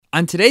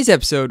On today's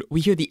episode,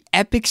 we hear the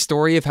epic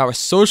story of how a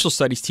social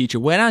studies teacher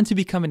went on to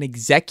become an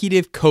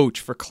executive coach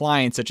for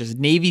clients such as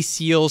Navy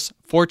SEALs,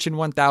 Fortune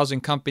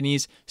 1000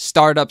 companies,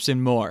 startups,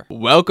 and more.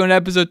 Welcome to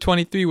episode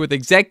 23 with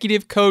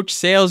executive coach,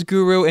 sales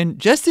guru, and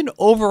just an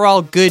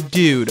overall good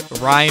dude,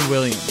 Ryan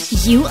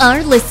Williams. You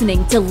are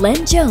listening to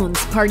Len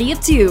Jones' Party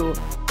of Two,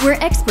 where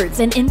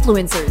experts and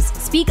influencers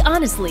speak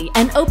honestly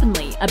and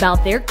openly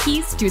about their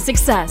keys to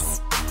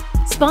success.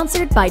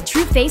 Sponsored by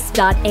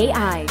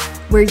TrueFace.ai,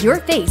 where your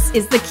face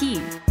is the key.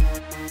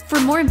 For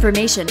more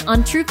information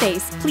on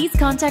TrueFace, please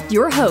contact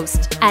your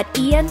host at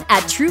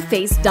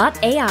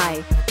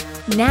ian@trueface.ai.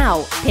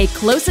 Now, pay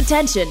close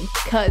attention,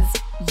 cause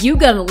you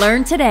gonna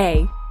learn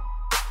today.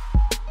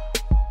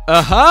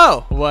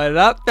 What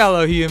up,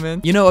 fellow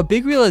humans? You know, a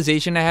big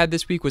realization I had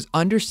this week was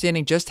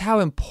understanding just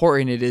how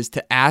important it is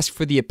to ask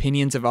for the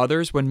opinions of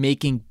others when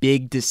making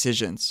big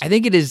decisions. I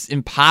think it is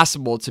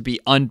impossible to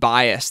be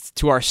unbiased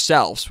to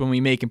ourselves when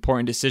we make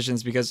important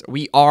decisions because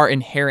we are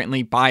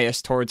inherently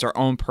biased towards our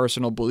own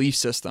personal belief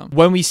system.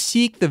 When we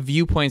seek the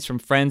viewpoints from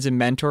friends and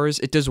mentors,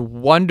 it does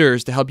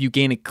wonders to help you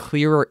gain a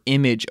clearer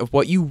image of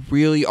what you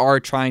really are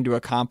trying to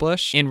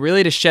accomplish and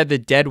really to shed the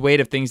dead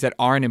weight of things that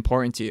aren't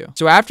important to you.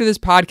 So after this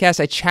podcast,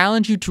 I challenge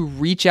you to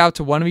reach out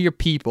to one of your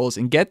peoples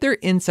and get their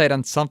insight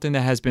on something that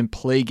has been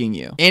plaguing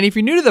you. And if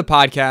you're new to the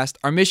podcast,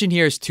 our mission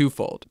here is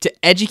twofold: to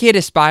educate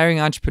aspiring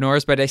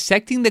entrepreneurs by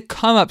dissecting the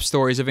come-up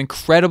stories of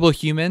incredible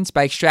humans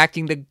by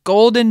extracting the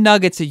golden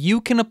nuggets that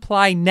you can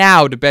apply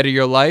now to better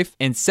your life,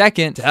 and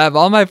second, to have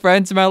all my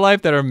friends in my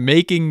life that are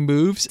making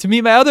moves to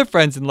meet my other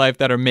friends in life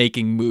that are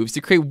making moves to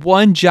create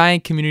one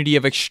giant community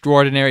of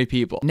extraordinary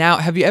people. Now,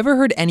 have you ever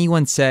heard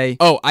anyone say,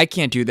 "Oh, I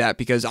can't do that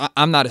because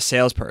I'm not a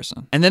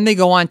salesperson," and then they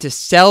go on to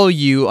sell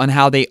you on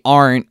how they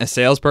aren't a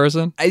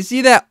salesperson? I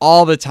see that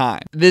all the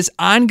time. This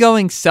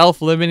ongoing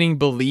self-limiting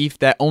belief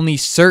that only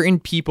certain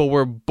people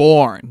were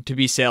born to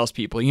be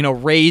salespeople,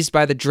 raised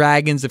by the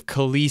dragons of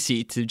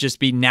Khaleesi to just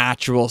be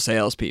natural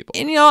salespeople.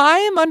 And I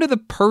am under the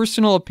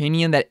personal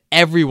opinion that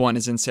everyone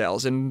is in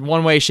sales in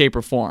one way, shape,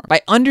 or form.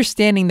 By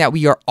understanding that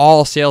we are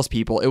all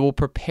salespeople, it will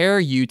prepare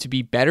you to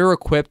be better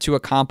equipped to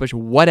accomplish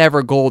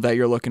whatever goal that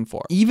you're looking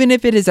for. Even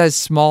if it is as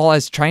small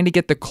as trying to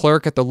get the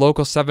clerk at the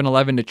local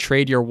 7-Eleven to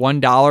trade your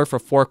 $1 for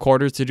 4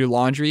 quarters to do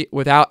laundry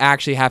without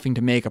actually having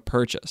to make a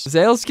purchase.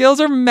 Sales skills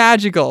are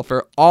magical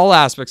for all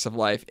aspects of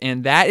life,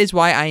 and that is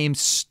why I am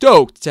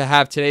stoked to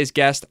have today's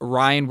guest,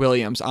 Ryan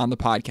Williams, on the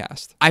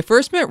podcast. I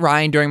first met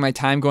Ryan during my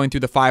time going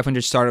through the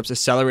 500 Startups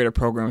Accelerator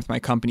program with my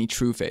company,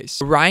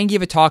 TrueFace. Ryan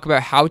gave a talk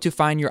about how to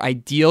find your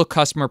ideal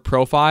customer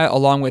profile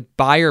along with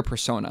buyer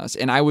personas,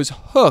 and I was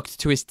hooked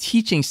to his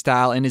teaching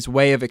style and his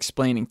way of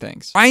explaining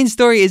things. Ryan's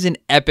story is an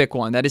epic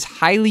one that is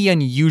highly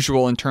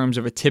unusual in terms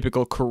of a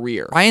typical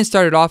career. Ryan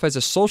started off as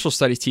a social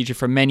studies teacher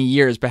for many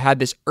years, but had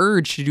this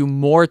urge to do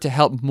more to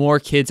help more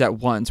kids at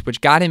once,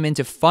 which got him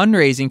into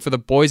fundraising for the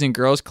Boys and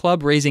Girls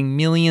Club, raising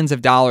millions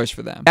of dollars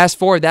for them. Fast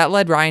forward, that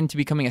led Ryan to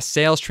becoming a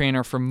sales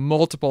trainer for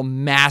multiple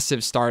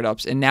massive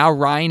startups, and now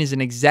Ryan is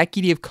an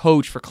executive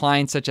coach for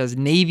clients such as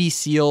Navy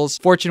SEALs,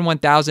 Fortune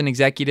 1000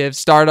 executives,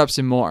 startups,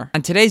 and more.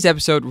 On today's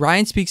episode,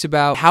 Ryan speaks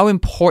about how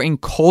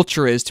important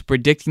culture is to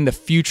predicting the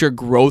future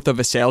growth of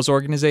a sales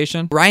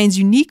organization, Ryan's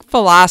unique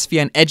philosophy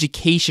on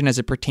education as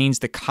it pertains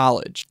to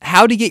college,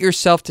 how to get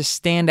yourself to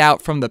stand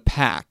out from the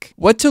pack,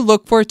 what to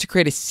look for to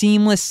create a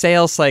seamless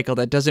sales cycle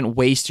that doesn't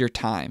waste your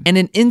time, and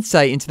an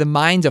insight into the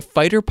minds of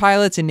fighter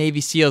pilots and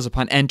Navy SEALs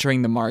upon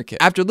entering the market.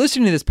 After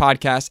listening to this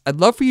podcast, I'd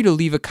love for you to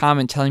leave a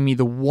comment telling me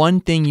the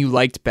one thing you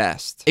liked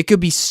best. It could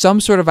be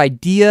some sort of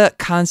idea,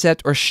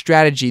 concept, or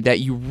strategy that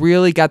you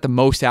really got the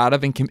most out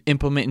of and can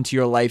implement into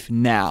your life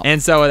now.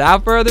 And so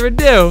without further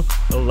ado,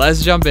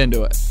 let's jump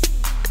into it.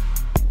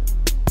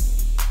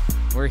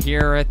 We're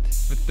here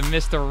with the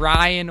Mr.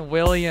 Ryan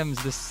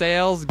Williams, the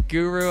sales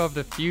guru of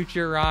the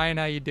future. Ryan,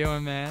 how you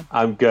doing, man?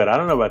 I'm good. I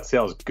don't know about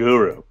sales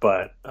guru,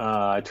 but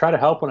I try to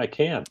help when I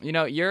can.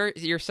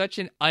 You're such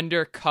an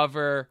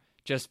undercover,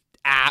 just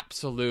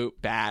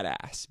absolute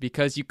badass,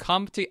 because you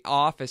come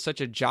off as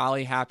such a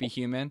jolly, happy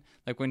human.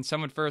 Like when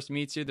someone first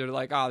meets you, they're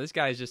like, "Oh, this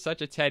guy is just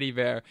such a teddy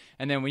bear."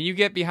 And then when you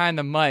get behind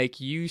the mic,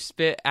 you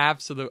spit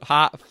absolute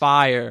hot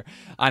fire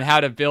on how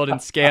to build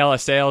and scale a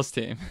sales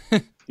team.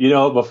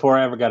 Before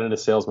I ever got into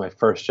sales, my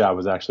first job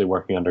was actually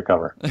working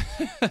undercover.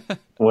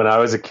 When I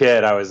was a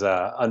kid, I was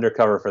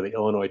undercover for the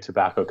Illinois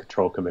Tobacco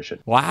Control Commission.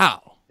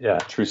 Wow. Yeah,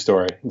 true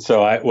story. And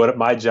so what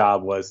my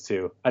job was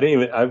I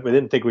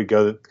didn't think we'd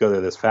go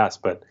there this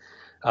fast, but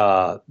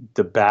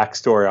the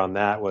backstory on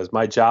that was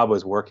my job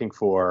was working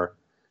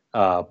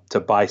to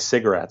buy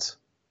cigarettes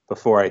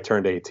before I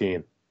turned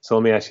 18. So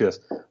let me ask you this: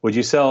 would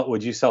you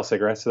sell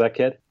cigarettes to that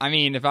kid? I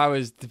mean,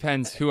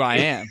 depends who I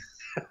am.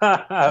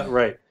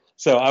 Right.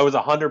 So I was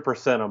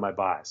 100% on my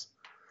buys.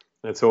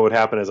 And so what would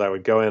happen is I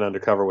would go in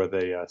undercover with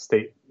a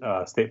state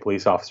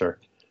police officer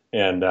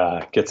and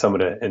get someone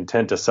to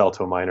intend to sell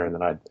to a minor, and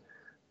then I'd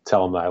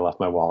tell them that I left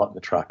my wallet in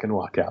the truck and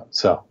walk out.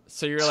 So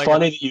you're it's like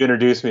funny that you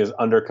introduced me as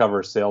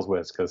undercover sales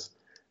whiz, because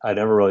I'd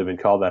never really been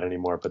called that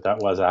anymore, but that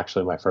was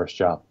actually my first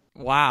job.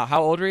 Wow.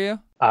 How old were you?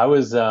 I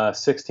was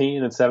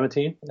 16 and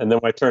 17, and then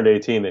when I turned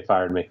 18, they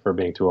fired me for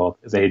being too old.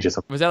 It's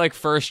ageism. Was that like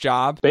first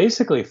job?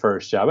 Basically,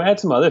 first job. I had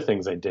some other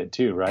things I did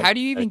too, right? How do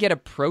you even get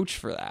approached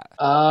for that?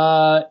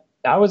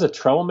 I was a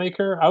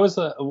troublemaker. I was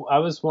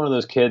one of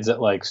those kids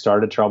that like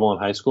started trouble in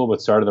high school,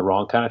 but started the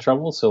wrong kind of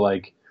trouble. So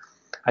like,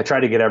 I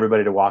tried to get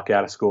everybody to walk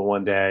out of school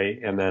one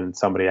day, and then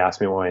somebody asked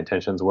me what my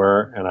intentions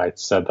were, and I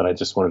said that I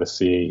just wanted to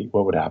see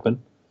what would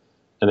happen.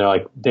 And they're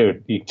like,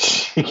 dude, you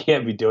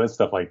can't be doing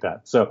stuff like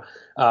that. So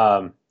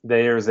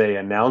there's a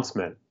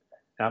announcement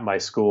at my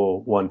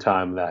school one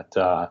time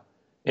that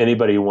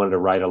anybody who wanted to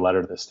write a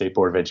letter to the State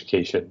Board of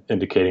Education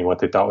indicating what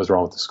they thought was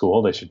wrong with the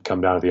school, they should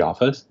come down to the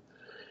office.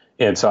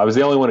 And so I was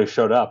the only one who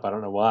showed up. I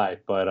don't know why,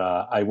 but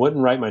I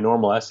wouldn't write my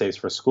normal essays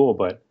for school,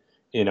 but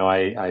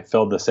I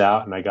filled this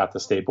out and I got the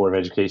State Board of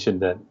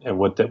Education and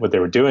what they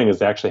were doing is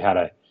they actually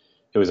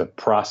it was a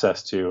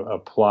process to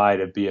apply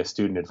to be a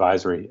student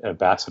advisory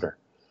ambassador.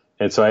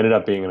 And so I ended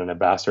up being an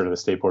ambassador to the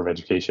State Board of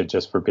Education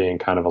just for being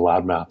kind of a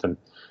loudmouth. And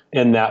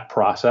in that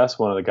process,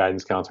 one of the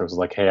guidance counselors was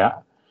like, hey,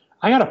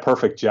 I got a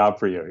perfect job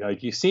for you.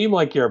 Like, you seem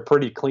like you're a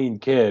pretty clean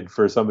kid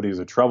for somebody who's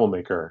a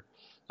troublemaker.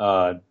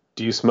 Do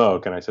you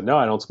smoke? And I said, no,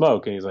 I don't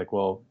smoke. And he's like,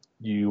 well,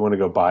 you want to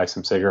go buy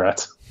some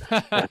cigarettes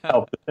and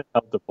help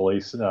the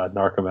police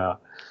narc them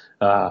out.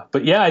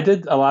 But yeah, I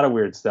did a lot of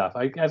weird stuff.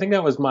 I think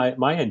that was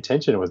my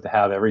intention was to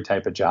have every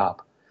type of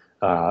job.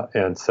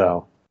 And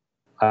so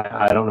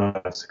I don't know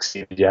if I've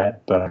succeeded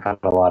yet, but I've had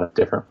a lot of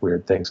different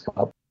weird things come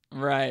up.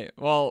 Right.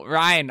 Well,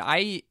 Ryan,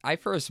 I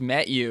first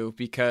met you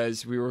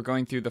because we were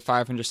going through the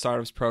 500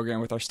 Startups program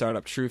with our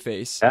startup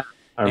TrueFace. Yeah,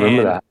 I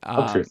remember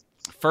that.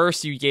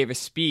 First, you gave a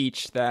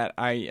speech that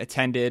I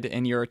attended,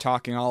 and you were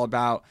talking all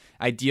about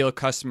ideal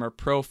customer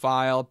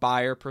profile,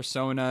 buyer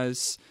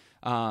personas,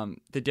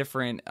 the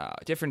different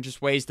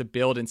just ways to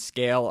build and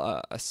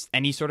scale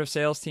any sort of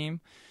sales team.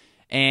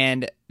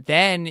 And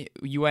then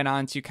you went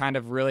on to kind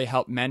of really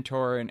help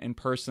mentor and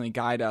personally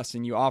guide us,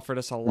 and you offered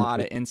us a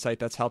lot of insight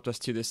that's helped us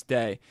to this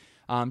day.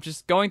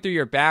 Just going through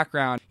your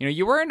background,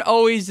 you weren't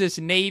always this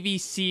Navy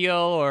SEAL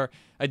or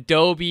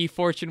Adobe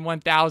Fortune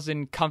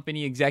 1000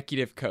 company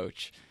executive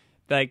coach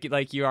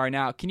like you are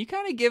now. Can you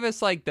kind of give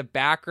us like the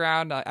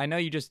background? I know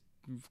you just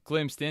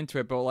glimpsed into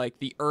it, but like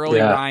the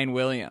early Ryan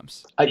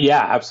Williams.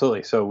 Yeah,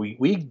 absolutely. So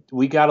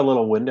we got a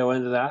little window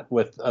into that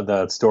with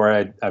the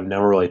story I've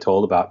never really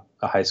told about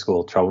a high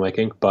school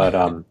troublemaking. But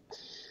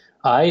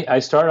I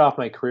started off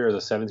my career as a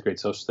seventh grade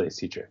social studies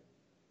teacher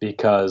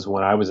because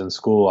when I was in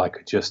school, I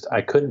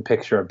couldn't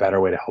picture a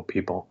better way to help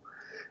people.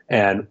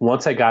 And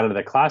once I got into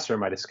the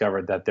classroom, I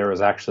discovered that there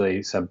was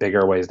actually some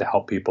bigger ways to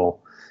help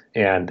people.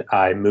 And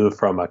I moved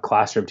from a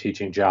classroom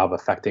teaching job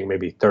affecting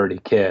maybe 30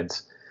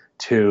 kids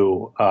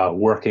to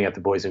working at the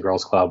Boys and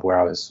Girls Club where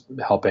I was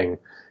helping,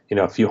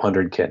 a few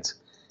hundred kids.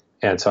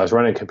 And so I was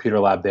running a computer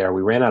lab there.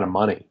 We ran out of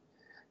money.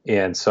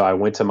 And so I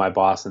went to my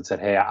boss and said,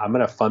 hey, I'm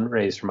going to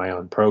fundraise for my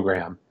own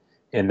program.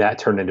 And that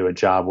turned into a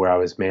job where I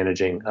was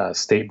managing a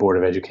State Board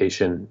of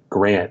Education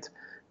grant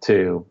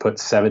to put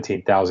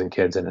 17,000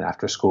 kids in an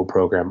after-school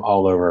program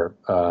all over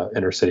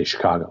inner city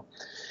Chicago.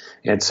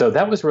 And so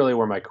that was really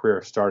where my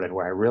career started,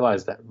 where I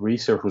realized that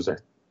resources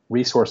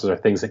are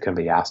things that can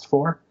be asked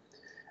for.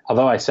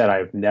 Although I said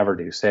I would never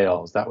do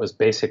sales, that was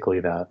basically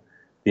the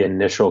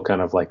initial kind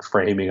of like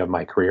framing of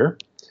my career.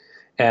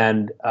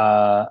 And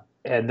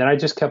then I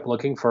just kept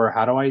looking for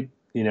how do I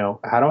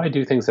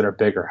do things that are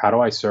bigger? How do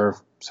I serve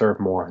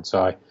more? And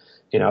so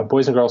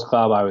Boys and Girls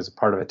Club, I was a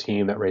part of a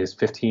team that raised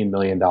 $15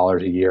 million a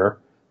year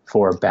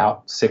for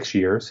about 6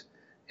 years.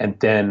 And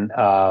then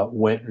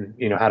went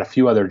and had a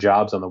few other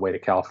jobs on the way to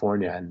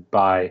California. And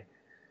by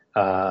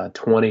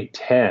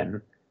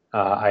 2010,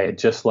 I had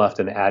just left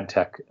an ad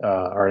tech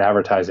or an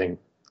advertising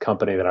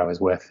company that I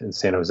was with in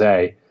San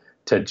Jose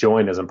to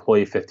join as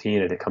employee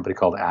 15 at a company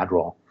called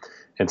AdRoll.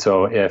 And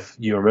so if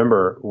you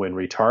remember when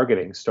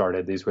retargeting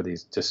started, these were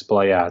these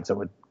display ads that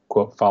would,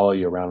 quote, follow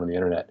you around on the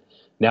internet.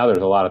 Now there's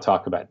a lot of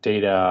talk about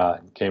data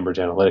and Cambridge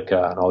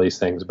Analytica and all these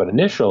things. But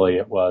initially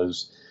it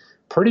was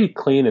pretty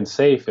clean and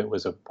safe. It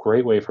was a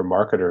great way for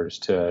marketers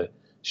to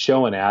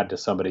show an ad to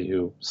somebody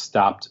who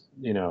stopped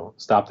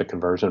the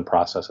conversion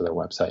process of their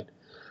website.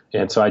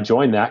 And so I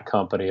joined that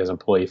company as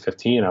employee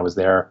 15. I was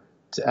there,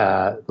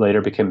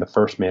 later became the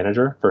first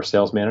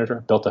sales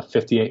manager, built a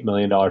 $58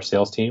 million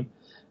sales team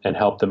and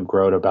helped them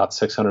grow to about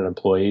 600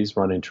 employees,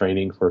 running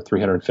training for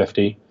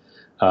 350,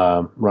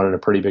 running a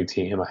pretty big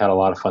team. I had a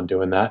lot of fun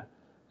doing that.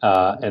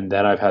 And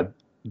then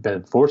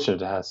been fortunate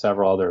to have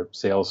several other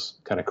sales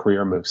kind of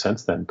career moves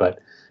since then. But,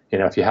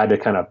 if you had to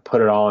kind of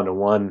put it all into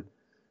one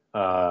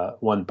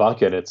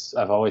bucket,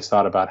 I've always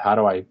thought about how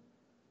do I,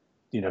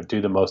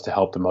 do the most to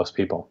help the most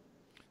people.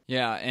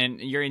 Yeah, and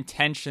your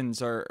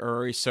intentions are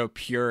always so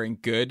pure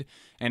and good.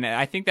 And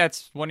I think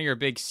that's one of your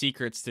big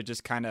secrets to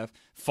just kind of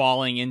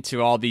falling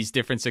into all these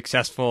different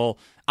successful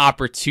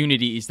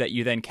opportunities that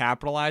you then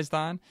capitalized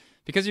on.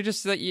 because you're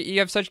just you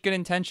have such good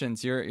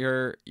intentions.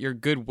 You're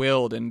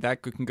good-willed, and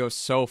that can go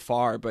so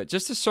far. But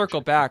just to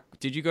circle back,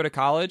 did you go to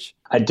college?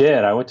 I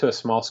did. I went to a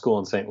small school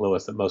in St.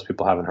 Louis that most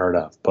people haven't heard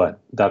of, but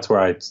that's where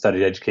I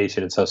studied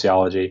education and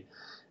sociology.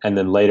 And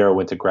then later I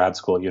went to grad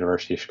school at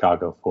University of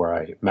Chicago for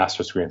a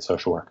master's degree in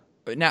social work.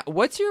 Now,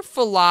 what's your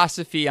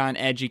philosophy on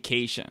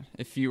education?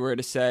 If you were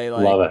to say,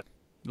 like, Love it.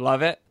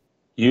 Love it?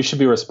 You should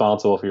be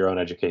responsible for your own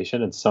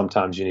education. And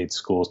sometimes you need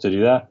schools to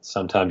do that.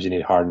 Sometimes you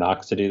need hard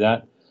knocks to do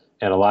that.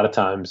 And a lot of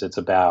times it's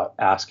about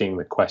asking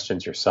the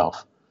questions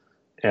yourself.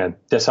 And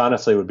this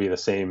honestly would be the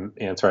same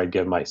answer I'd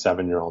give my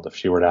 7-year-old if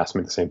she were to ask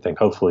me the same thing.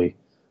 Hopefully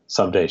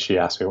someday she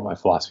asks me what my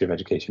philosophy of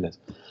education is.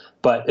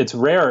 But it's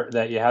rare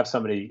that you have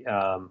somebody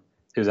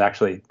who's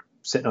actually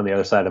sitting on the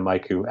other side of the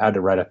mic who had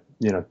to write a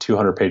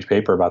 200-page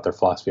paper about their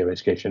philosophy of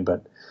education.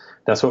 But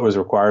that's what was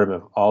required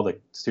of all the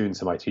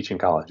students in my teaching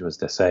college, was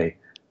to say,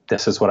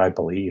 this is what I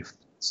believe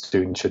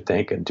students should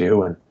think and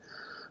do. And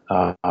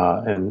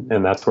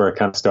that's where it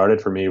kind of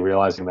started for me,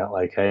 realizing that,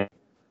 like, hey,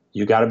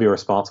 you got to be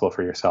responsible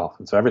for yourself.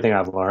 And so everything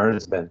I've learned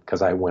has been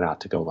because I went out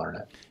to go learn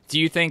it. Do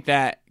you think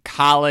that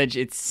college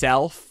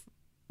itself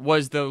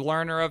was the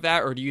learner of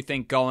that? Or do you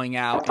think going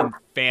out and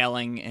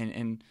failing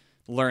and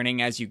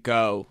learning as you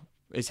go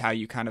is how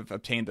you kind of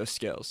obtain those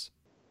skills?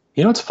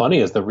 You know, what's funny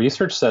is the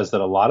research says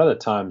that a lot of the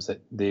times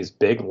that these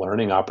big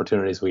learning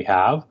opportunities we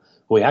have,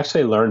 we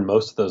actually learn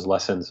most of those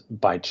lessons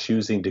by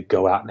choosing to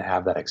go out and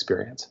have that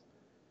experience.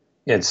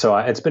 And so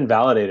it's been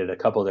validated a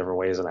couple of different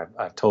ways, and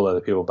I've told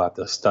other people about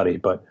this study.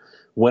 But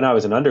when I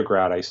was an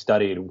undergrad, I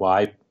studied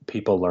why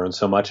people learn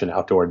so much in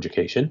outdoor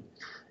education.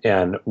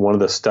 And one of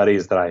the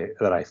studies that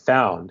I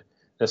found,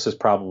 this is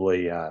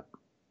probably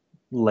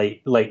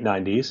late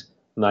 90s,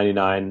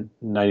 99,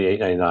 98,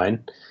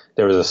 99,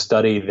 there was a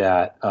study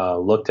that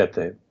looked at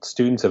the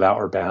students of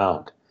Outward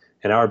Bound.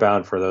 And Outward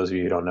Bound, for those of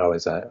you who don't know,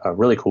 is a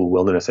really cool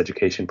wilderness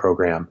education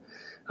program.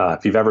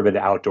 If you've ever been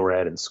to outdoor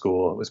ed in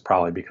school, it was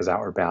probably because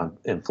Outward Bound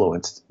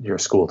influenced your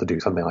school to do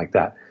something like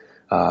that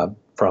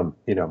from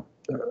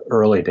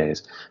early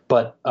days.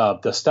 But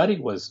the study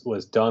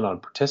was done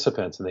on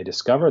participants, and they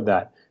discovered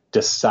that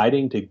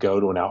deciding to go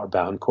to an Outward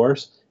Bound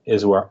course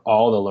is where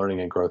all the learning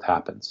and growth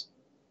happens.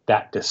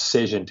 That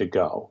decision to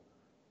go.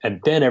 And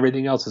then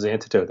everything else is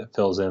antidote that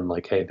fills in,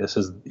 like, hey, this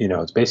is,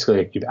 it's basically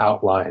like you've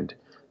outlined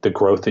the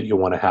growth that you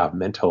want to have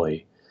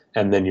mentally,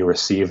 and then you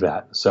receive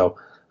that. So,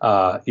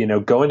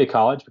 going to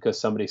college because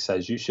somebody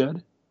says you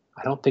should,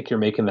 I don't think you're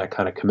making that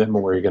kind of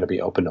commitment where you're going to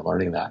be open to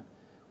learning that.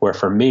 Where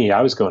for me,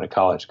 I was going to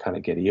college to kind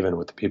of get even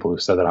with the people who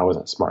said that I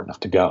wasn't smart enough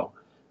to go.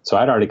 So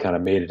I'd already kind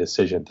of made a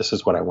decision. This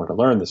is what I want to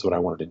learn. This is what I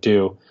wanted to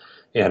do.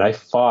 And I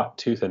fought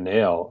tooth and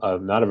nail.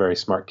 I'm not a very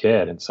smart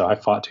kid. And so I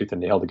fought tooth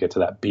and nail to get to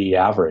that B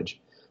average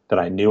that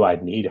I knew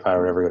I'd need if I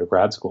were ever go to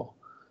grad school.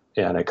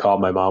 And I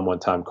called my mom one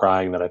time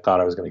crying that I thought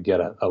I was going to get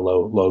a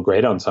low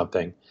grade on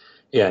something.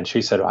 And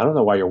she said, I don't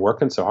know why you're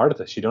working so hard at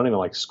this. You don't even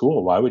like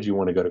school. Why would you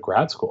want to go to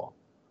grad school?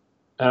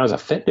 And I was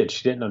offended.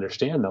 She didn't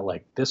understand that,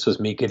 like, this was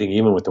me getting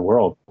even with the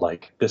world.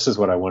 Like, this is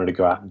what I wanted to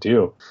go out and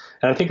do.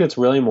 And I think it's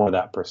really more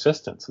that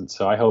persistence. And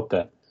so I hope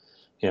that,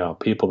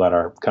 people that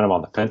are kind of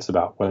on the fence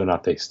about whether or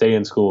not they stay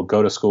in school,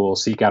 go to school,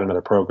 seek out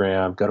another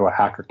program, go to a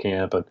hacker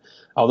camp, and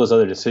all those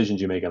other decisions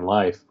you make in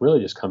life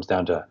really just comes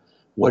down to,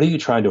 what are you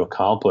trying to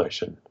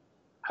accomplish? And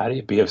how do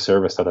you be of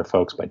service to other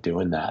folks by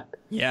doing that?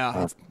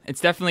 Yeah,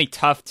 it's definitely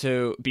tough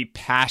to be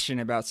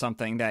passionate about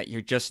something that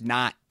you're just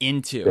not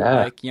into.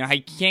 Yeah. Like, I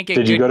can't get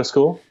Did you go to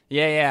school?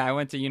 Yeah. I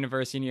went to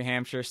University of New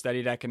Hampshire,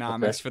 studied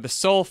economics for the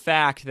sole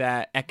fact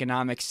that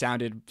economics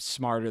sounded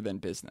smarter than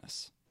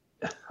business.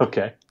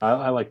 Okay.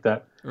 I like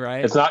that.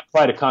 Right. It's not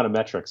quite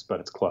econometrics,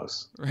 but it's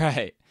close.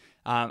 Right.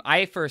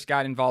 I first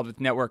got involved with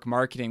network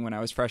marketing when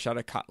I was fresh out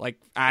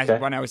of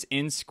when I was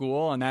in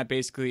school, and that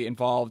basically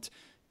involved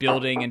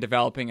building and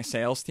developing a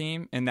sales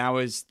team. And that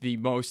was the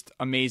most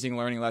amazing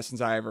learning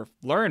lessons I ever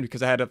learned,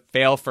 because I had to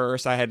fail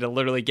first. I had to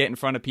literally get in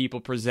front of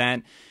people,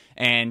 present,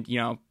 and,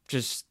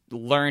 just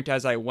learned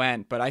as I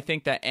went. But I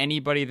think that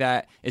anybody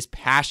that is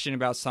passionate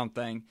about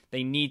something,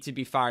 they need to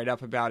be fired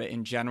up about it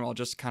in general,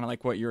 just kind of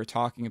like what you were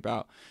talking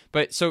about.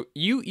 But so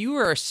you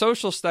were a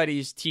social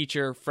studies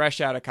teacher fresh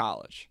out of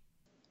college.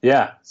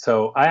 Yeah.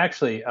 So I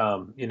actually,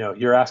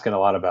 you're asking a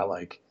lot about,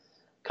 like,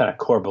 kind of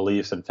core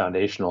beliefs and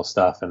foundational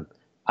stuff. And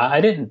I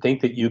didn't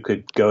think that you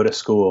could go to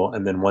school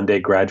and then one day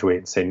graduate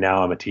and say,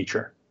 now I'm a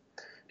teacher.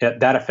 Yeah,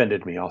 that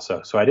offended me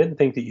also. So I didn't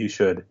think that you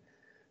should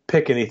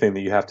pick anything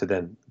that you have to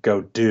then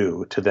go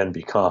do to then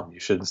become. You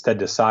should instead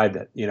decide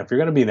that, if you're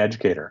going to be an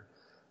educator,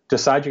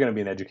 decide you're going to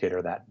be an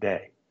educator that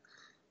day.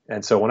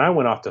 And so when I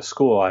went off to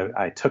school,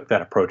 I took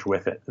that approach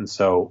with it. And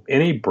so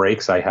any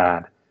breaks I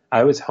had,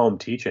 I was home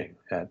teaching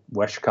at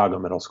West Chicago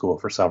Middle School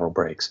for several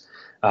breaks.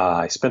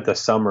 I spent the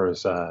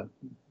summers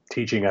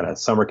teaching at a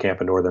summer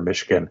camp in northern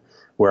Michigan,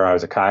 where I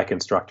was a kayak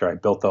instructor. I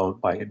built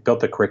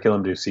the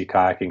curriculum to see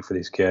kayaking for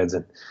these kids,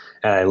 and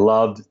I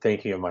loved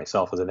thinking of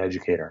myself as an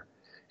educator.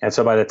 And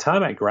so by the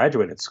time I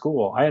graduated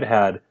school, I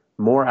had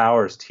more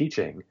hours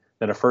teaching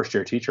than a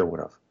first-year teacher would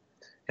have.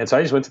 And so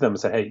I just went to them and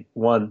said, hey,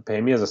 one, pay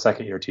me as a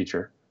second-year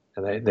teacher.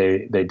 And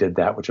they did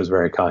that, which was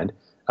very kind.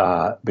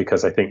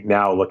 Because I think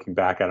now looking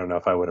back, I don't know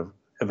if I would have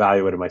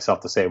evaluated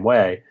myself the same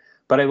way,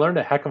 but I learned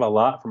a heck of a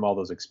lot from all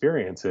those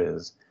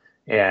experiences.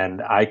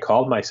 And I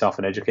called myself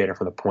an educator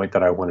from the point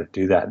that I wanted to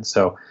do that. And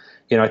so,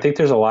 I think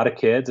there's a lot of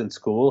kids in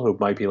school who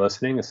might be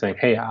listening and saying,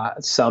 hey,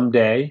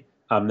 someday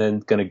I'm then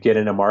going to get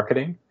into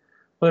marketing.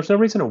 Well, there's no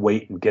reason to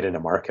wait and get into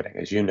marketing.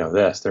 As you know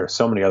this, there are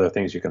so many other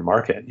things you can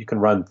market. You can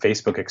run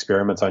Facebook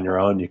experiments on your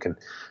own. You can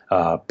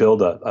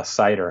build a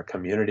site or a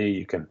community.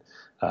 You can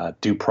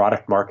do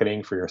product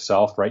marketing for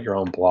yourself, write your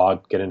own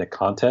blog, get into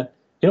content.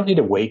 You don't need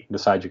to wait and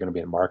decide you're going to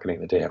be in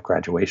marketing the day of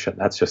graduation.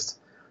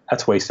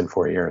 That's wasting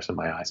 4 years in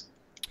my eyes.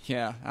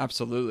 Yeah,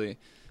 absolutely.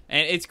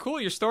 And it's cool.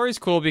 Your story's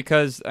cool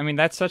because, I mean,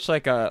 that's such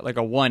like a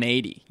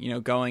 180,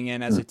 going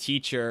in as a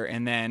teacher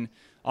and then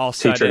all of a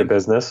sudden teacher to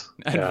business,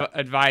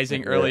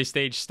 advising early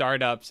stage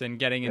startups and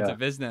getting into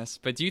business.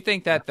 But do you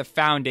think that the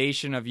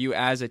foundation of you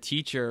as a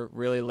teacher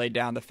really laid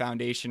down the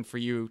foundation for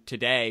you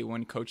today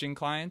when coaching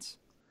clients?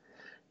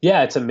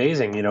 Yeah, it's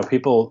amazing.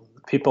 People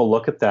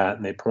look at that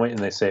and they point and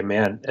they say,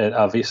 man,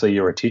 obviously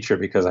you're a teacher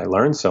because I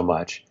learned so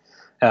much.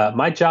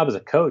 My job as a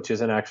coach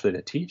isn't actually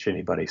to teach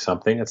anybody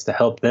something. It's to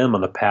help them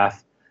on the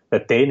path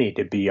that they need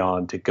to be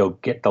on to go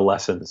get the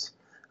lessons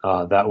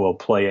that will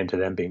play into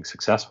them being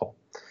successful.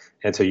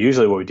 And so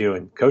usually what we do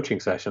in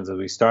coaching sessions is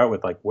we start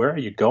with like, where are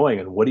you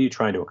going and what are you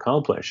trying to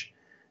accomplish?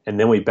 And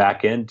then we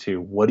back into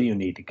what do you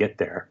need to get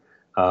there?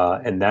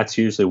 And that's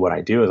usually what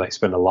I do is I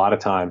spend a lot of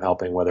time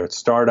helping, whether it's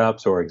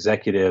startups or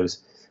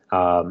executives.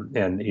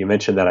 And you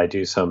mentioned that I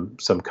do some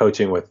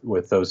coaching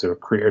with those who are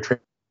career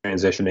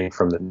transitioning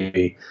from the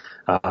Navy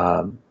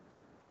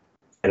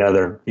and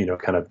other,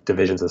 kind of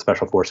divisions of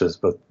special forces,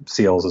 both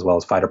SEALs as well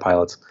as fighter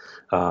pilots,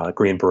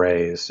 Green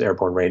Berets,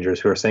 Airborne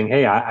Rangers, who are saying,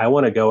 hey, I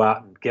want to go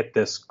out and get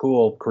this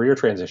cool career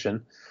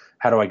transition.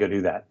 How do I go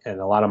do that? And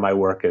a lot of my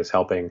work is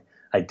helping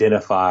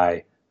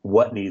identify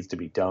what needs to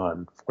be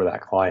done for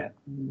that client.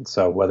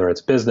 So whether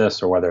it's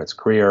business or whether it's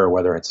career or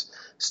whether it's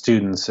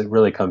students, it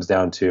really comes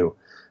down to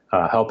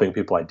helping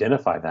people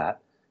identify that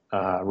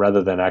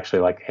rather than actually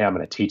like, hey, I'm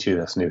going to teach you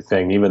this new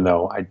thing, even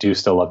though I do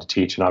still love to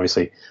teach. And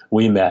obviously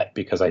we met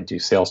because I do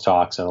sales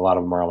talks and a lot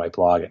of them are on my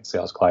blog at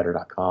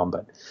salescollider.com.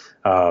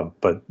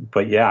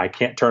 But yeah, I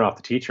can't turn off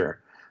the teacher.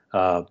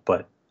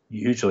 But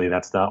usually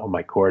that's not what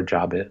my core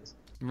job is.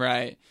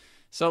 Right.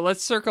 So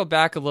let's circle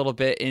back a little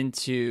bit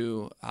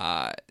into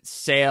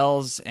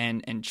sales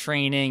and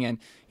training. And,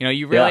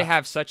 you really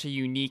have such a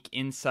unique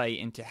insight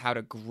into how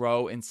to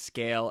grow and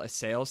scale a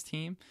sales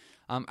team.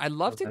 I'd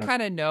love to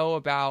kind of know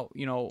about,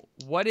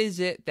 what is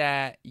it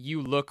that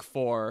you look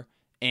for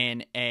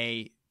in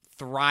a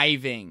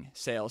thriving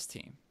sales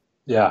team?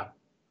 Yeah.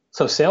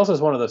 So sales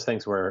is one of those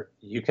things where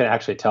you can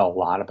actually tell a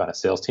lot about a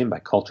sales team by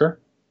culture.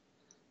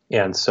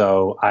 And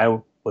so I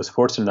was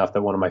fortunate enough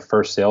that one of my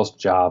first sales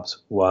jobs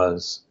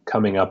was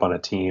coming up on a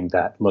team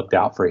that looked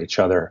out for each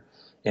other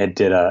and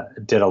did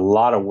a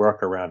lot of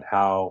work around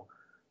how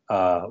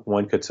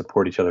one could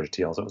support each other's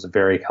deals. It was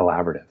very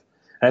collaborative.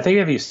 And I think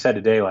if you said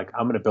today, like,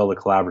 I'm going to build a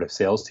collaborative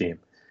sales team,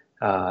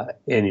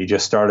 and you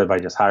just started by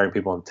just hiring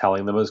people and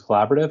telling them it was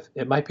collaborative,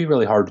 it might be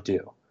really hard to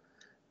do.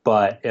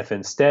 But if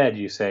instead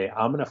you say,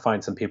 I'm going to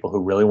find some people who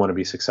really want to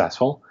be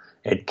successful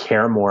and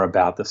care more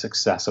about the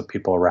success of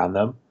people around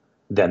them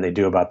than they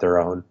do about their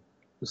own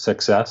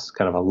success,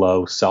 kind of a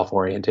low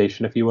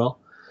self-orientation, if you will,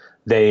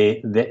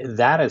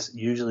 that is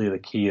usually the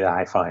key that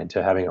I find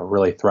to having a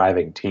really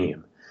thriving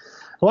team.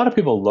 A lot of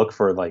people look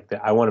for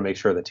I want to make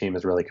sure the team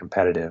is really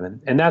competitive,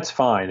 and that's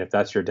fine if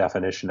that's your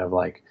definition of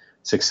like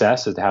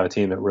success, is to have a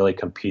team that really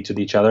competes with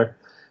each other.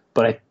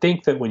 But I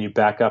think that when you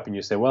back up and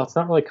you say, well, it's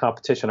not really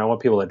competition, I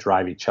want people to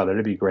drive each other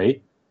to be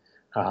great,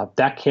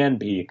 that can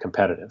be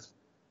competitive.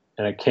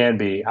 And it can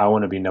be, I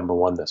want to be number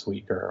one this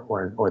week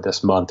or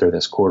this month or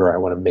this quarter, I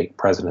want to make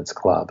President's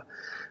Club.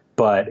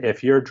 But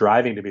if you're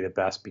driving to be the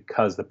best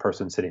because the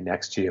person sitting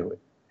next to you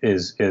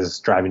is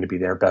driving to be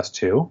their best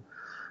too,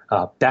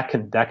 that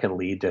can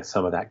lead to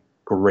some of that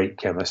great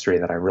chemistry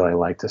that I really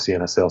like to see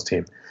in a sales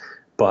team.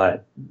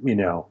 But,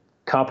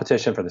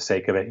 competition for the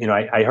sake of it.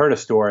 I heard a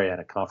story at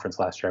a conference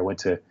last year. I went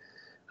to,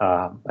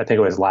 I think it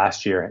was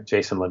last year at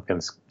Jason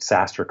Limpkin's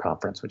SaaStr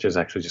conference, which is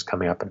actually just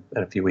coming up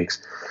in a few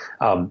weeks.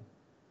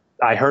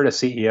 I heard a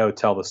CEO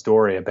tell the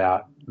story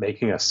about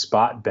making a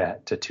spot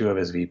bet to two of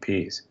his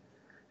VPs.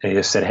 And he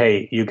just said,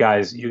 hey, you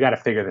guys, you got to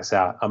figure this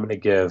out. I'm going to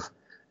give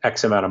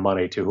X amount of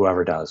money to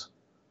whoever does.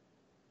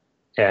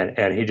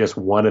 And he just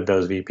wanted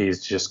those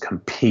VPs to just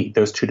compete,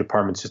 those two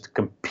departments just to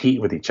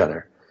compete with each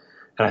other.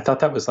 And I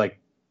thought that was like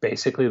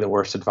basically the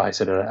worst advice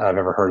that I've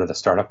ever heard at a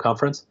startup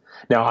conference.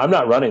 Now, I'm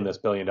not running this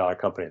 $1 billion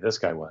company. This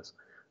guy was.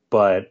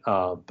 But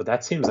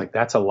that seems like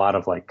that's a lot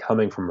of like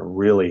coming from a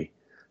really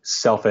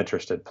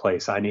self-interested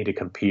place. I need to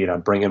compete.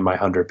 I'm bringing my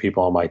 100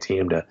 people on my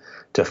team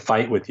to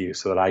fight with you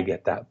so that I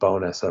get that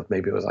bonus of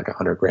maybe it was like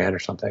 $100,000 or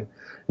something.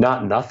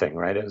 Not nothing,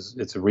 right?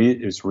 It's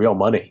real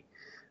money,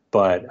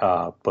 but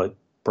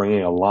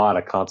bringing a lot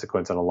of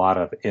consequence and a lot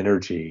of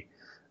energy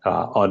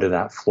onto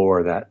that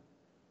floor that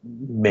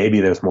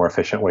maybe there's more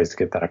efficient ways to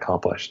get that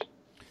accomplished.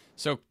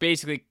 So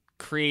basically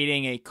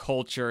creating a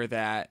culture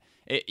that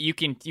you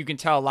can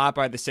tell a lot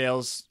by the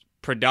sales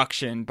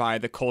production, by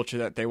the culture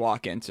that they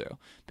walk into.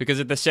 Because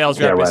if the sales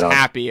rep is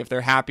happy, if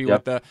they're happy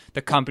with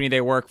the company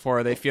they work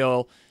for, they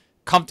feel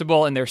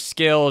comfortable in their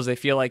skills, they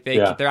feel like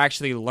they're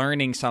actually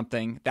learning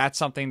something. That's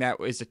something that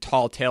is a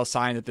tall tale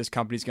sign that this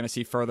company is going to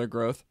see further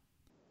growth.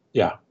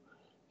 Yeah.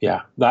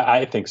 Yeah,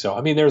 I think so.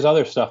 I mean, there's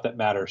other stuff that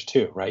matters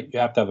too, right? You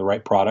have to have the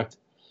right product.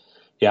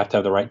 You have to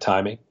have the right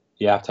timing.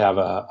 You have to have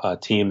a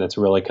team that's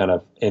really kind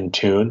of in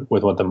tune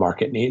with what the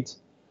market needs.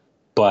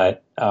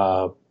 But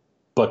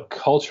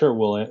culture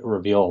will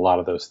reveal a lot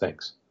of those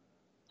things,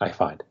 I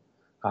find.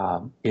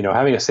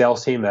 Having a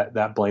sales team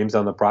that blames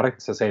on the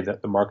product, says, hey,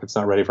 that the market's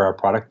not ready for our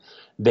product,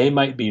 they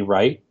might be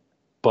right,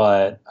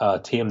 but a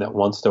team that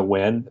wants to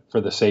win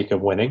for the sake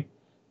of winning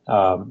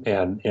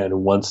and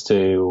wants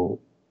to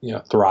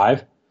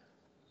thrive,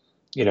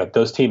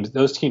 those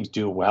teams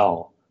do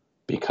well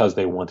because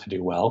they want to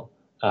do well,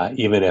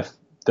 even if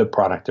the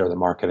product or the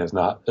market is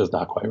not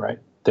quite right.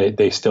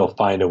 They still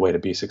find a way to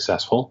be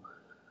successful.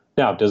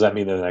 Now, does that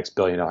mean they're the next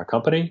billion-dollar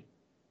company?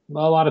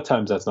 Well, a lot of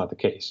times that's not the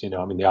case.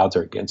 The odds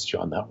are against you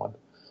on that one,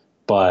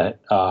 but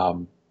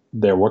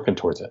they're working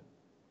towards it,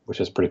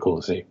 which is pretty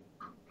cool to see.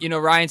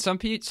 Ryan,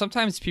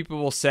 sometimes people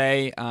will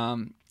say,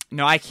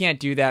 no, I can't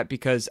do that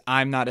because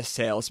I'm not a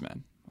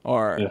salesman.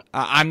 Or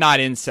I'm not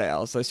in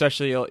sales.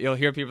 Especially you'll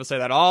hear people say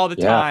that all the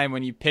time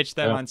when you pitch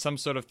them on some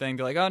sort of thing.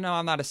 They're like, oh, no,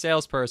 I'm not a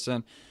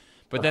salesperson.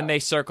 But then they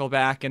circle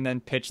back and then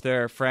pitch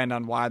their friend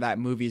on why that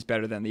movie is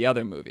better than the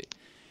other movie.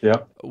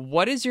 Yeah.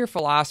 What is your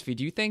philosophy?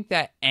 Do you think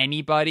that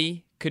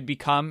anybody could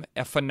become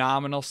a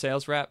phenomenal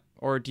sales rep?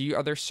 Or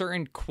are there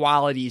certain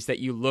qualities that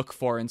you look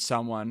for in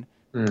someone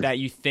that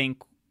you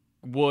think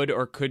would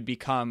or could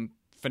become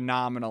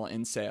phenomenal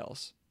in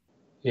sales?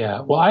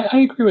 Yeah, well, I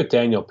agree with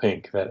Daniel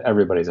Pink that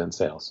everybody's in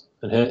sales,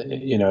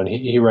 and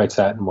he writes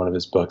that in one of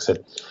his books.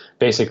 That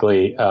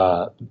basically,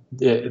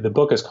 the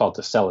book is called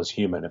 "To Sell Is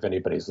Human." If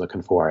anybody's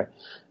looking for it,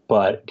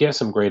 but gives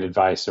some great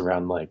advice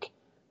around like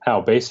how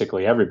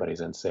basically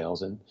everybody's in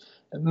sales, and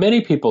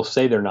many people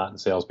say they're not in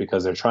sales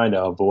because they're trying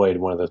to avoid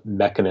one of the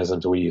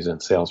mechanisms we use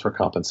in sales for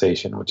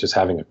compensation, which is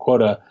having a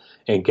quota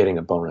and getting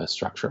a bonus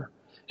structure,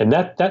 and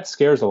that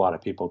scares a lot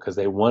of people because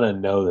they want to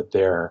know that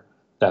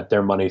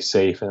their money's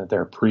safe and that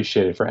they're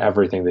appreciated for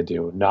everything they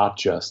do, not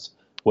just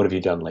what have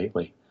you done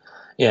lately.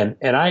 And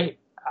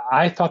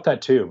I thought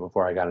that too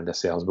before I got into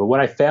sales. But what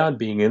I found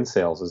being in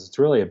sales is it's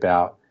really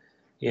about,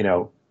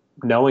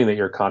 knowing that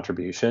your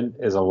contribution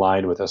is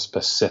aligned with a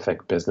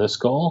specific business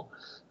goal.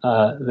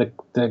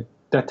 That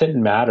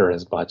didn't matter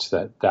as much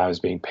that I was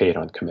being paid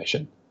on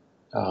commission.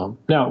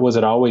 Now, was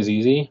it always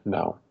easy?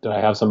 No. Did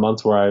I have some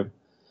months where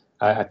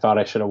I thought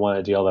I should have won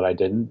a deal that I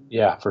didn't?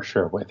 Yeah, for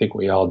sure. I think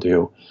we all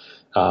do.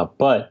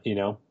 But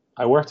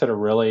I worked at a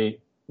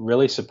really,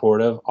 really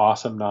supportive,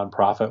 awesome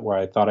nonprofit where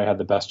I thought I had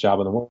the best job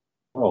in the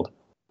world.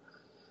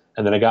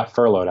 And then I got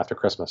furloughed after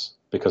Christmas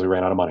because we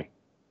ran out of money.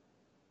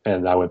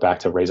 And I went back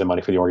to raising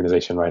money for the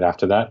organization right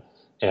after that.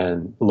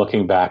 And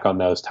looking back on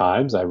those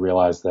times, I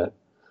realized that,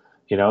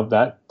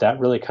 that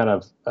really kind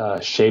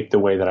of shaped the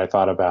way that I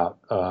thought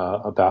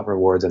about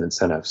rewards and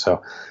incentives.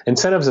 So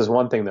incentives is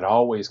one thing that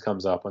always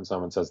comes up when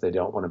someone says they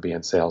don't want to be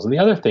in sales. And the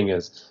other thing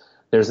is,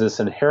 there's this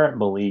inherent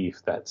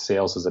belief that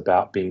sales is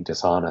about being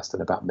dishonest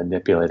and about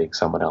manipulating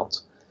someone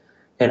else.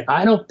 And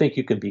I don't think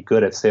you can be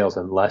good at sales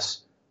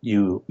unless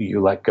you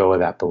let go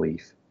of that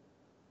belief.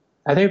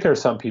 I think there are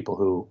some people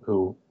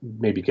who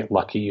maybe get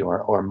lucky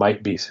or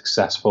might be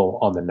successful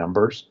on the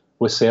numbers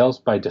with sales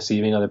by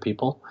deceiving other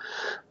people.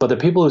 But the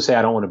people who say,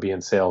 I don't want to be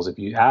in sales, if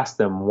you ask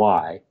them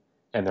why,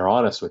 and they're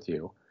honest with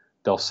you,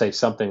 they'll say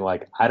something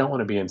like, I don't want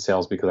to be in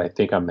sales because I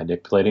think I'm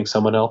manipulating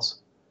someone else,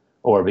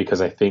 or because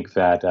I think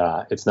that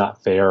it's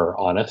not fair or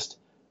honest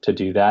to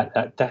do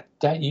that.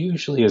 That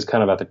usually is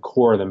kind of at the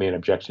core of the main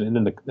objection,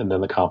 and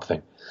then the comp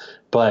thing.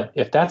 But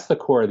if that's the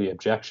core of the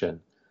objection,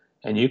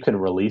 and you can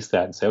release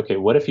that and say, okay,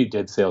 what if you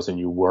did sales and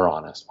you were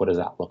honest? What does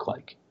that look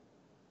like?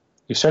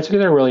 You start to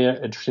get a really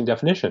interesting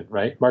definition,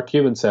 right? Mark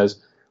Cuban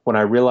says, when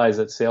I realized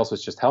that sales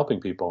was just helping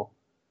people,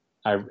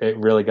 it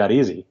really got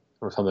easy,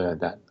 or something like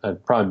that. I'm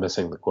probably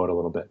missing the quote a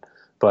little bit.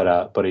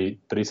 But he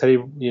said he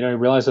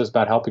realized it was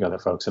about helping other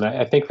folks, and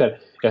I think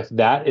that if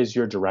that is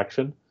your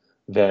direction,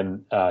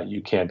 then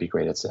you can be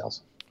great at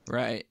sales.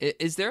 Right?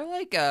 Is there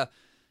like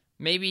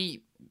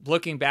maybe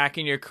looking back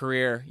in your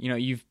career,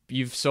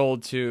 you've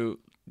sold to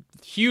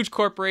huge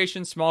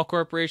corporations, small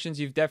corporations.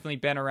 You've definitely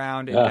been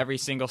around in every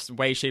single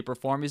way, shape, or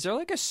form. Is there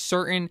like a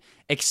certain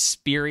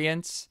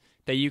experience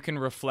that you can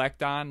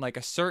reflect on, like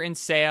a certain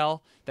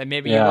sale that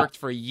maybe you worked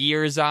for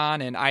years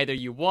on and either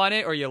you won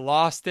it or you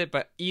lost it,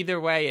 but either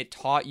way it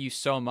taught you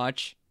so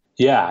much?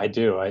 Yeah, I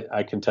do.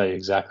 I can tell you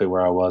exactly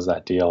where I was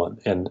that deal.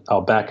 And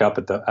I'll back up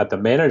at the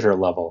manager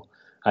level.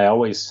 I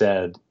always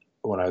said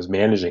when I was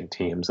managing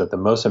teams that the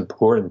most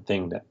important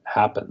thing that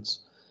happens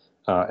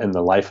in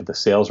the life of the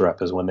sales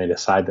rep is when they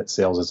decide that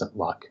sales isn't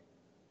luck.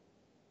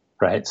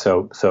 Right.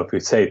 So if we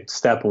say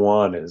step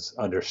one is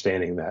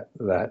understanding that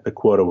the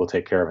quota will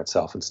take care of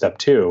itself, and step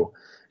two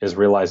is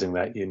realizing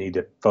that you need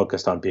to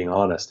focus on being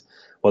honest.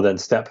 Well, then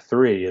step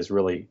 3 is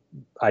really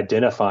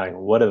identifying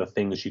what are the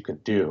things you can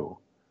do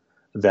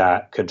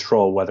that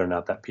control whether or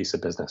not that piece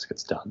of business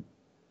gets done,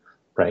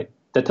 right?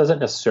 That doesn't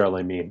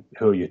necessarily mean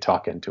who you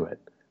talk into it.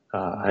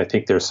 I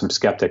think there's some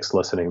skeptics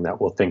listening that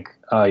will think,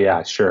 oh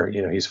yeah, sure,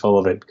 he's full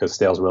of it because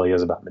sales really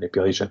is about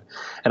manipulation.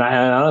 And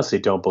I honestly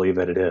don't believe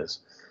that it is,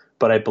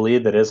 but I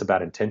believe that it is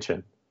about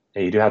intention.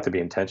 And you do have to be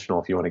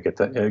intentional if you want to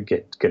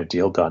get a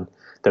deal done.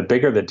 The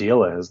bigger the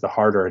deal is, the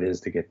harder it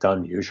is to get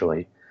done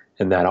usually.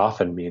 And that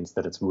often means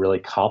that it's really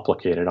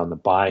complicated on the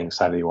buying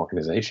side of the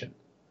organization.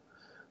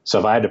 So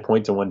if I had to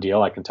point to one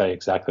deal, I can tell you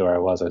exactly where I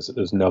was. It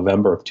was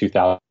November of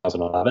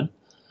 2011.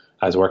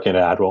 I was working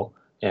at Adwell,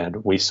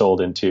 and we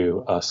sold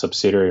into a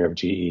subsidiary of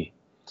GE.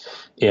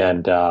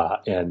 And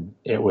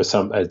it was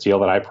a deal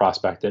that I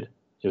prospected.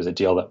 It was a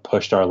deal that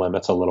pushed our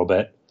limits a little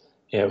bit.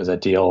 It was a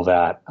deal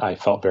that I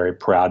felt very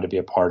proud to be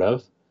a part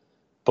of.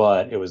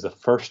 But it was the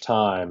first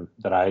time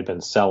that I had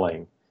been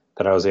selling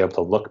that I was able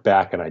to look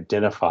back and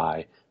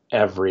identify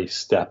every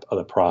step of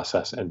the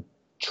process and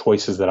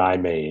choices that I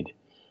made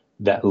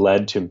that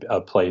led to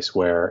a place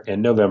where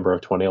in November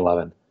of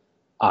 2011,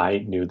 I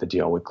knew the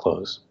deal would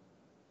close.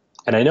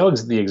 And I know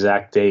the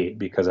exact date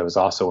because it was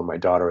also when my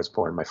daughter was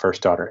born. My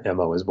first daughter,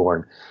 Emma, was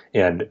born.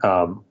 And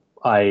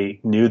I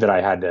knew that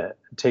I had to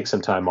take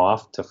some time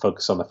off to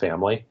focus on the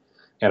family.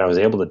 And I was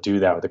able to do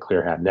that with a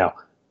clear head. Now,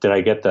 did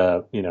I get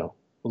the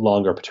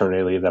longer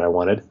paternity leave that I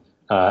wanted?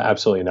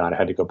 Absolutely not. I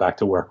had to go back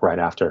to work right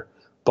after.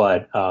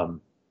 But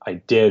I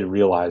did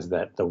realize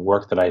that the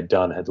work that I had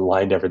done had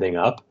lined everything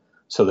up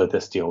so that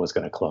this deal was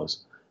going to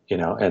close.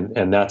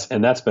 And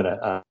that's been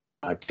a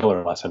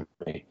killer lesson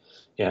for me.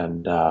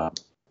 And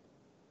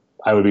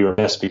I would be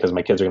remiss because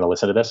my kids are going to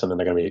listen to this, and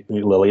then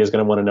Lily is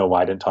going to want to know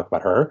why I didn't talk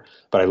about her.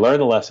 But I learned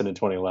the lesson in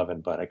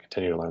 2011, but I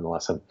continue to learn the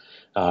lesson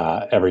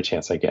every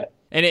chance I get.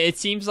 And it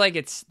seems like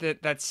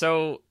that's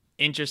so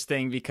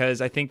interesting because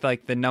I think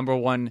like the number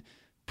one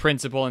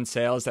principle in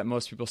sales that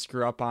most people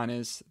screw up on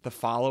is the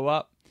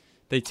follow-up.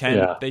 They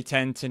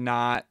tend to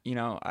not,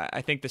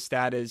 I think the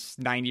stat is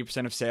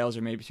 90% of sales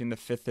are maybe between the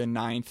 5th and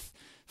 9th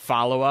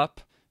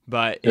follow-up.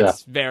 But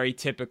it's very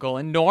typical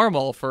and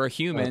normal for a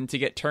human to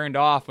get turned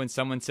off when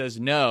someone says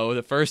no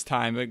the first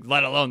time,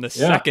 let alone the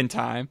second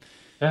time.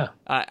 Yeah.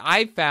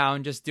 I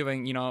found just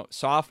doing,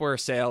 software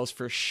sales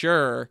for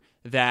sure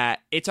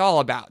that it's all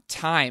about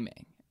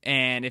timing.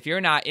 And if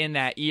you're not in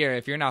that ear,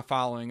 if you're not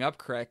following up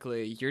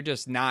correctly, you're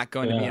just not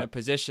going to be in a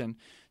position.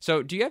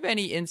 So do you have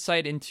any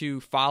insight into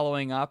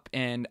following up?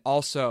 And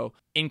also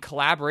in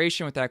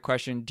collaboration with that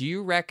question, do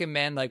you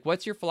recommend,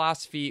 what's your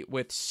philosophy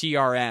with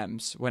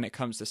CRMs when it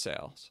comes to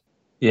sales?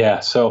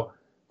 Yeah. So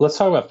let's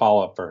talk about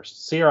follow-up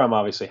first. CRM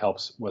obviously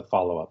helps with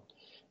follow-up.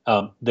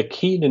 The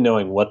key to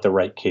knowing what the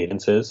right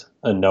cadence is,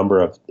 a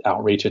number of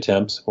outreach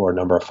attempts or a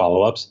number of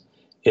follow-ups,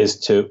 is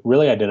to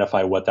really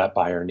identify what that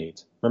buyer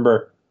needs.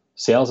 Remember,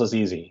 sales is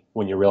easy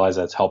when you realize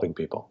that it's helping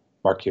people.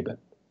 Mark Cuban.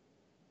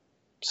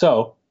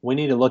 So we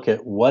need to look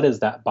at what does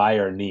that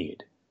buyer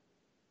need.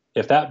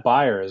 If that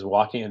buyer is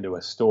walking into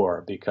a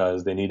store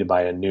because they need to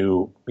buy a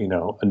new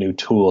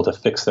tool to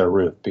fix their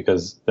roof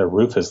because their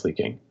roof is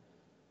leaking,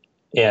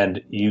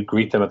 and you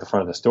greet them at the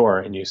front of the store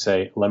and you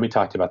say, let me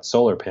talk to you about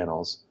solar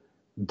panels,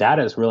 that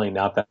is really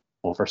not that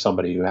helpful for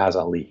somebody who has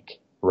a leak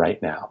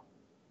right now.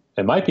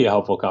 It might be a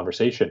helpful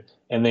conversation,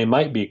 and they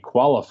might be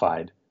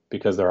qualified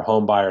because they're a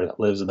home buyer that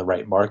lives in the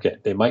right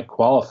market. They might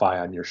qualify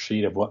on your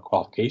sheet of what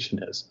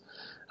qualification is,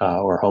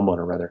 or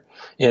homeowner rather.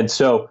 And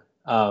so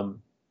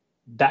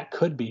that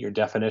could be your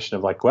definition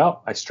of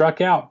well, I struck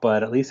out,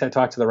 but at least I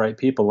talked to the right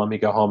people. Let me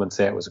go home and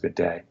say it was a good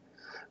day.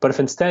 But if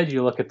instead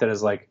you look at that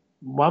as well,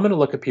 I'm going to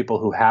look at people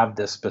who have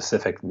this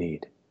specific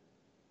need,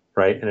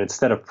 right? And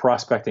instead of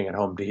prospecting at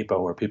Home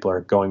Depot where people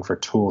are going for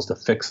tools to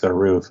fix their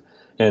roof,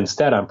 and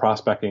instead I'm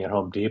prospecting at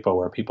Home Depot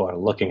where people are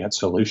looking at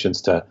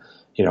solutions to,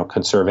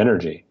 conserve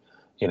energy.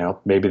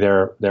 Maybe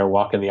they're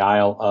walking the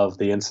aisle of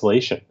the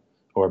insulation,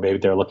 or maybe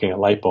they're looking at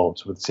light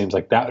bulbs. It seems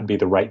like that would be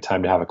the right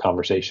time to have a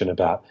conversation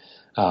about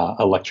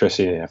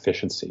electricity and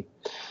efficiency.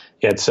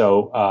 And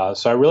so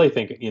I really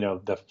think,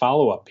 the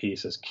follow-up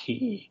piece is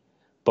key,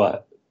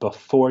 but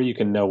before you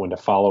can know when to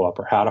follow up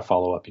or how to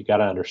follow up, you got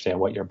to understand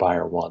what your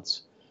buyer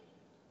wants.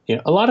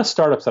 A lot of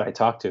startups that I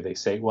talk to, they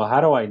say, well,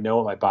 how do I know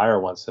what my buyer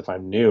wants if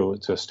I'm new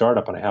to a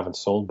startup and I haven't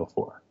sold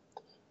before?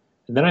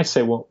 And then I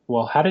say,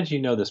 well, how did you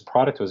know this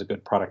product was a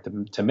good product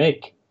to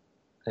make?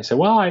 I say,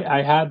 well,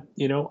 I had,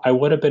 I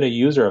would have been a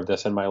user of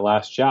this in my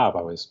last job.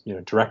 I was,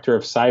 director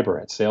of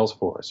cyber at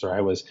Salesforce, or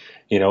I was,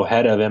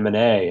 head of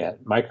M&A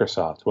at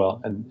Microsoft.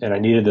 Well, and I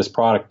needed this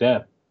product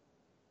then.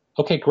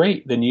 Okay,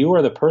 great. Then you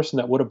are the person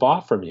that would have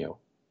bought from you.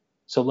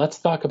 So let's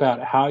talk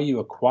about how you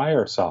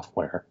acquire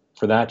software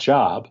for that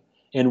job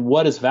and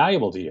what is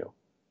valuable to you.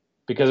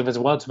 Because if it's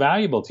what's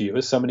valuable to you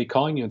is somebody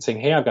calling you and saying,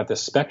 hey, I've got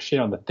this spec sheet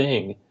on the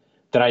thing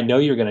that I know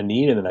you're going to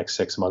need in the next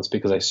 6 months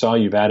because I saw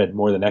you've added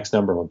more than X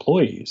number of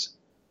employees.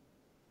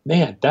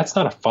 Man, that's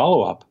not a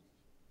follow-up.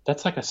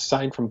 That's like a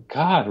sign from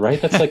God, right?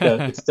 That's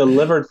it's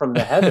delivered from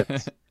the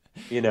heavens.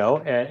 And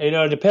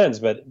it depends,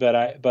 but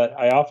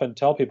I often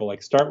tell people,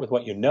 like, start with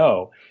what you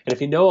know. And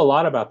if you know a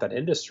lot about that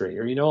industry,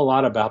 or you know a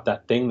lot about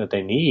that thing that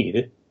they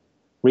need,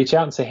 reach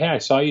out and say, hey, I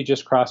saw you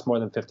just cross more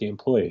than 50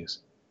 employees.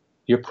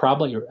 You're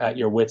probably at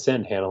your wit's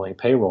end handling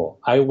payroll.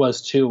 I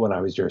was too when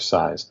I was your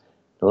size.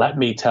 Let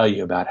me tell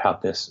you about how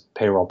this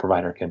payroll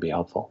provider can be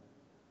helpful.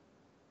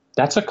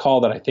 That's a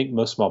call that I think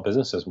most small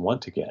businesses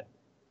want to get.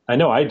 I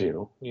know I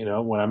do.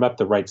 When I'm at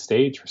the right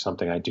stage for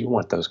something, I do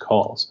want those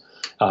calls.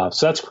 So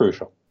that's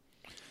crucial.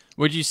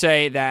 Would you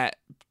say that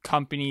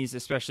companies,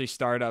 especially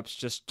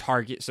startups,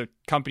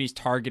 companies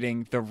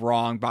targeting the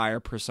wrong buyer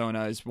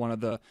persona is one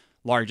of the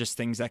largest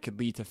things that could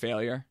lead to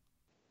failure?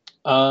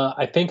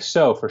 I think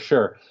so, for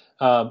sure.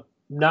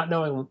 Not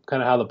knowing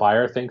kind of how the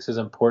buyer thinks is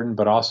important,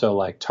 but also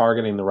like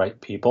targeting the right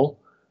people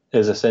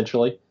is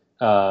essentially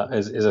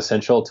is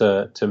essential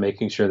to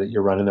making sure that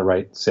you're running the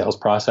right sales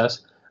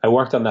process. I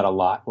worked on that a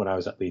lot when I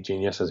was at Lead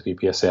Genius as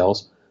VP of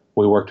Sales.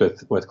 We worked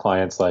with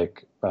clients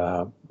like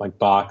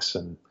Box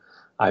and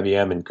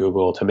IBM and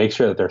Google to make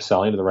sure that they're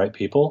selling to the right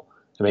people,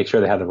 to make sure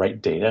they have the right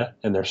data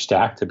in their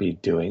stack to be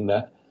doing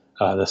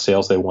the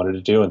sales they wanted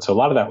to do. And so a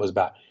lot of that was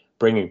about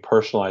bringing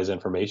personalized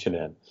information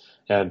in,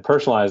 and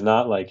personalized,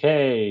 not like,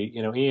 hey,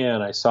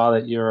 Ian, I saw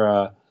that you're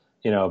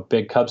a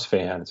big Cubs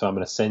fan, so I'm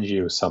going to send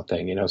you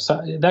something.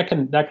 So that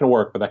can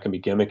work, but that can be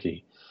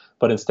gimmicky.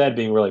 But instead,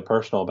 being really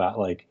personal about,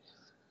 like,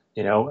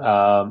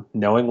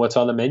 knowing what's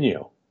on the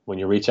menu when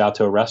you reach out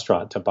to a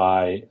restaurant to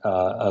buy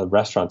a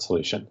restaurant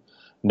solution.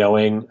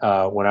 Knowing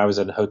when I was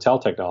in hotel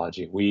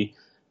technology, we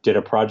did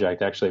a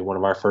project. Actually, one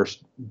of our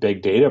first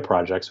big data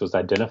projects was to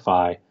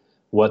identify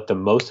what the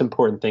most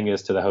important thing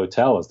is to the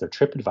hotel is their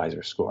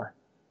TripAdvisor score.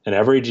 And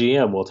every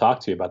GM will talk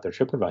to you about their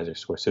TripAdvisor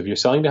score. So if you're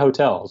selling to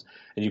hotels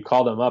and you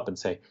call them up and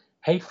say,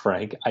 hey,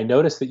 Frank, I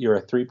noticed that you're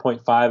a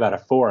 3.5 out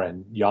of 4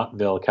 in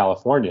Yountville,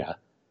 California,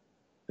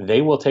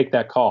 they will take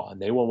that call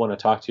and they will want to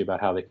talk to you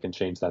about how they can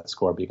change that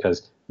score,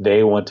 because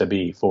they want to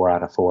be 4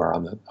 out of 4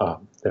 on the,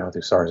 they don't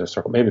do stars or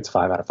circle. Maybe it's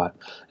 5 out of 5.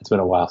 It's been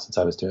a while since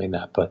I was doing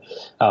that, but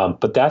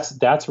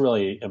that's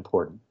really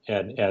important.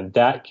 And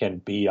that can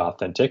be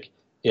authentic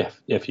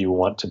if you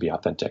want to be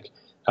authentic.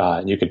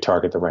 And you can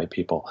target the right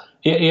people.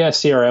 Yeah,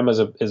 CRM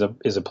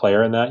is a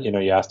player in that.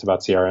 You asked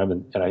about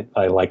CRM, and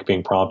I like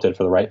being prompted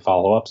for the right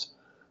follow-ups,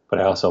 but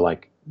I also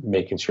like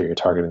making sure you're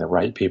targeting the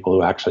right people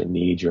who actually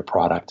need your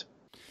product.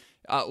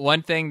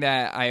 One thing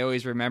that I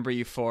always remember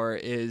you for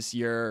is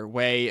your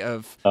way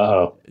of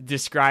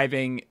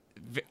describing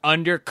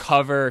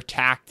undercover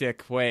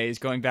tactic ways,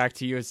 going back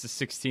to you as a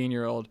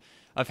 16-year-old,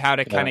 of how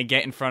to kind of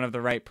get in front of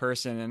the right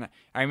person. And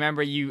I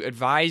remember you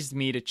advised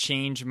me to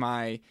change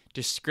my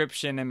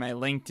description in my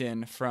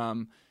LinkedIn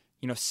from,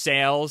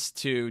 sales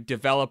to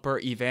developer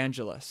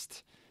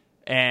evangelist.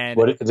 And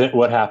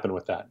what happened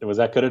with that? Was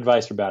that good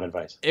advice or bad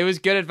advice? It was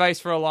good advice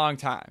for a long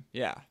time.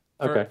 Yeah.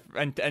 Okay.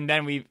 And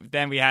then we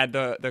had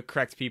the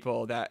correct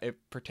people that it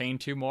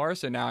pertained to more.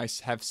 So now I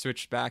have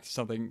switched back to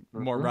something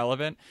more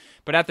relevant.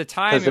 But at the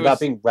time, it's about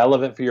being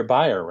relevant for your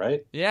buyer,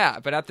 right? Yeah.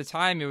 But at the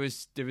time, it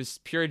was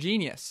pure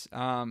genius.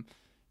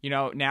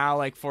 Now,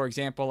 like, for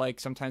example,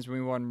 like sometimes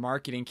when we run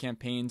marketing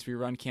campaigns, we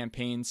run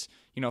campaigns,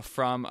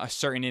 from a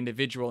certain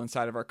individual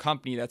inside of our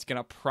company that's going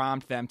to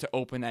prompt them to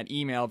open that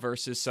email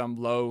versus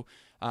some low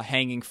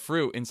hanging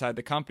fruit inside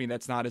the company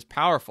that's not as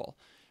powerful.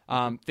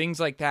 Things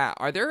like that.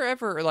 Are there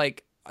ever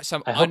like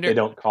some? I hope they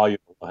don't call you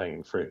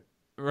low-hanging fruit.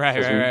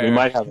 Right. We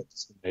might have a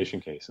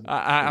discrimination case.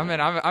 I'm an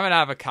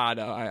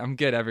avocado. I'm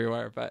good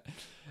everywhere. But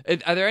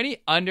are there any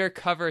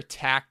undercover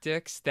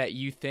tactics that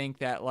you think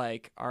that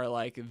like are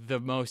like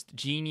the most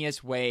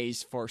genius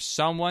ways for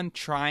someone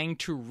trying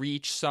to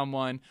reach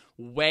someone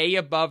way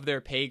above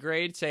their pay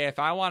grade? Say, if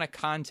I want to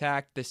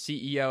contact the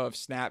CEO of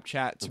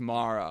Snapchat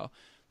tomorrow,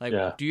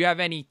 do you have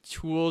any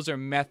tools or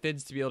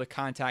methods to be able to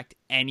contact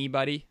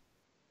anybody?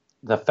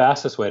 The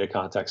fastest way to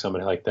contact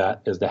somebody like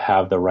that is to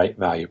have the right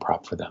value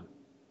prop for them.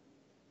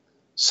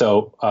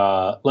 So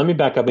let me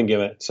back up and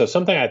give it. So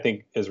something I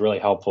think is really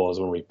helpful is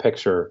when we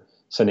picture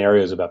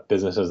scenarios about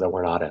businesses that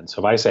we're not in.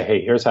 So if I say, hey,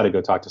 here's how to go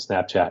talk to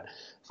Snapchat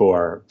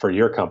for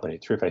your company,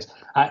 TrueFace,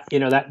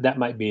 that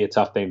might be a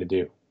tough thing to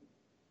do,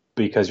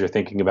 because you're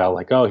thinking about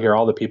like, oh, here are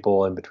all the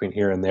people in between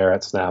here and there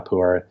at Snap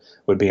who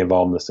would be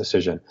involved in this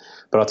decision.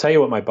 But I'll tell you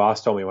what my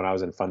boss told me when I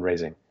was in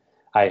fundraising.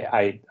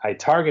 I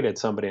targeted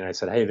somebody and I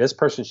said, hey, this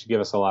person should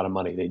give us a lot of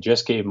money. They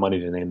just gave money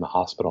to name the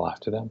hospital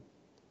after them.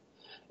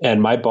 And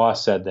my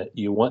boss said that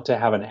you want to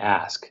have an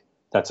ask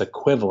that's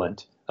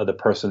equivalent of the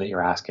person that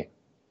you're asking.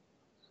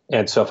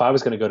 And so if I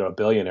was going to go to a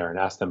billionaire and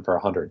ask them for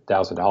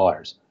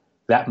 $100,000,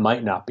 that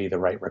might not be the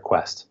right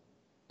request.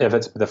 If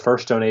it's the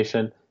first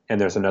donation and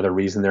there's another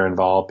reason they're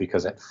involved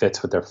because it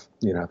fits with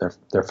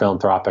their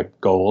philanthropic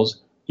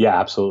goals, yeah,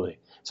 absolutely.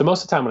 So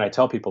most of the time when I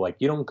tell people, like,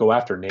 you don't go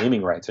after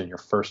naming rights in your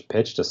first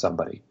pitch to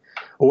somebody,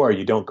 or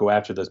you don't go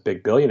after those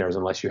big billionaires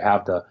unless you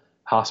have the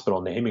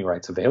hospital naming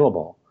rights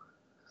available.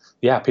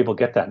 Yeah, people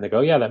get that and they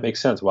go, yeah, that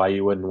makes sense. Why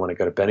you wouldn't want to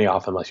go to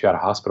Benioff unless you had a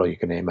hospital you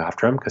can name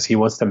after him, because he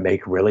wants to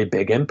make really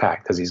big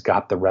impact because he's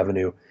got the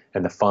revenue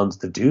and the funds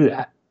to do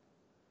that.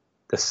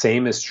 The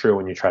same is true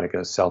when you try to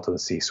go sell to the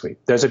C-suite.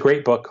 There's a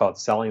great book called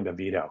Selling to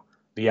Vito,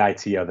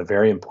 VITO, the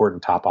very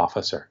important top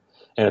officer.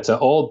 And it's an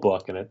old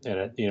book, and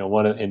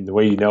and the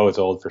way you know it's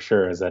old for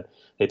sure is that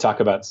they talk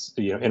about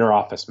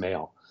interoffice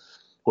mail,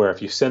 where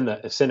if you send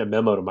a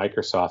memo to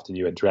Microsoft and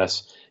you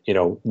address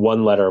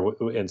one letter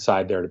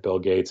inside there to Bill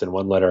Gates and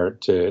one letter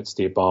to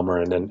Steve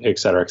Ballmer, and then et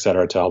cetera,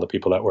 to all the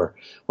people that were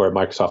at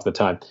Microsoft at the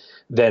time,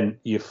 then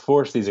you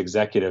force these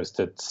executives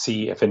to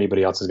see if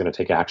anybody else is going to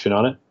take action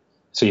on it.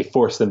 So you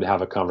force them to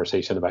have a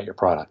conversation about your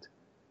product.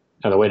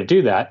 And the way to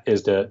do that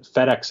is to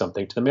FedEx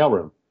something to the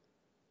mailroom,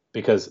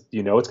 because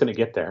it's going to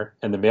get there.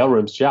 And the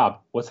mailroom's job,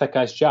 what's that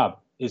guy's job?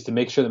 Is to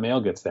make sure the mail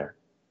gets there.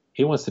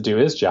 He wants to do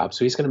his job,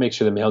 so he's going to make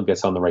sure the mail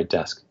gets on the right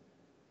desk.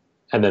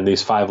 And then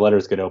these 5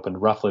 letters get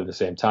opened roughly at the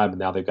same time, and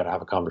now they've got to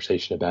have a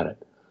conversation about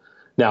it.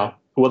 Now,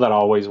 will that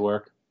always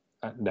work?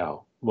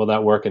 No. Will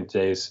that work in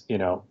today's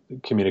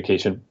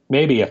communication?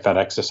 Maybe if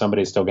FedEx or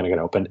somebody's still going to get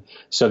opened,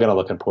 still going to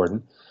look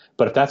important.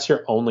 But if that's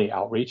your only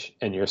outreach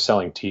and you're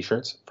selling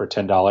T-shirts for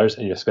 $10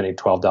 and you're spending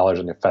 $12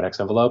 on your FedEx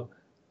envelope,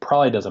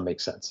 probably doesn't make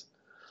sense.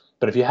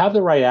 But if you have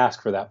the right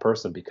ask for that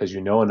person because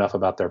you know enough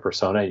about their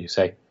persona, you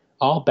say,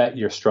 I'll bet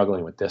you're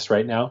struggling with this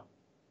right now,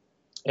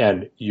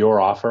 and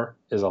your offer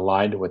is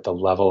aligned with the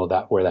level of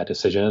that where that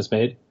decision is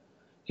made.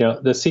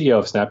 The CEO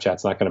of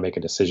Snapchat's not going to make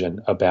a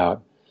decision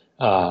about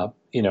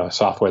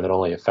software that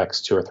only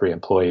affects 2 or 3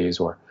 employees,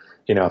 or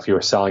if you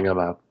were selling them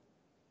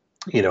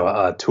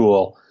a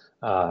tool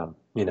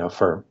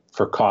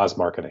for cause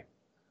marketing.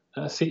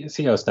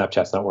 CEO of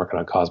Snapchat's not working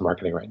on cause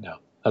marketing right now.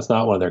 That's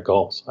not one of their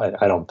goals.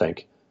 I don't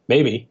think.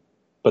 Maybe,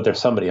 but there's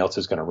somebody else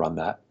who's going to run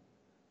that.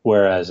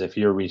 Whereas if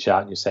you reach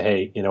out and you say,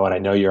 hey, you know what, I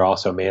know you're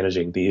also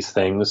managing these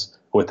things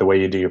with the way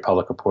you do your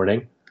public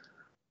reporting,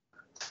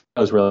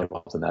 I was really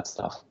involved in that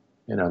stuff.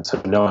 And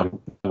so knowing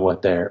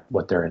what they're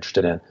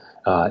interested in,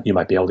 you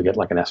might be able to get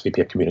like an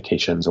SVP of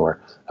communications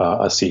or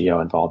a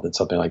CEO involved in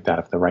something like that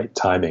if the right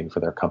timing for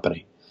their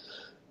company.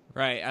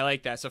 Right. I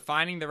like that. So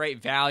finding the right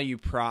value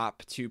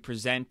prop to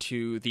present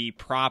to the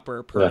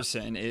proper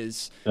person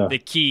is the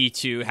key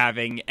to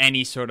having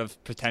any sort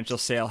of potential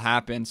sale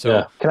happen.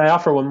 So Can I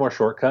offer one more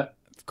shortcut?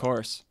 Of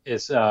course.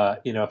 Is,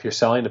 if you're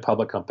selling to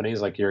public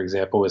companies, like your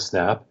example with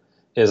Snap,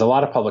 is a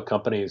lot of public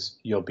companies,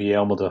 you'll be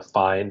able to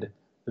find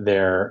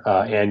their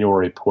annual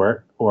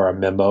report or a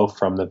memo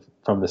from the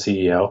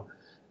CEO.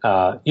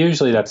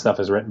 Usually that stuff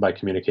is written by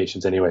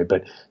communications anyway,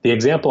 but the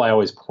example I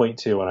always point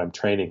to when I'm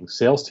training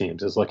sales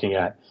teams is looking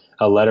at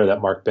a letter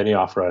that Mark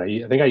Benioff wrote.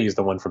 I think I used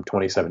the one from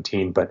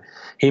 2017, but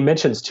he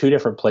mentions 2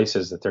 different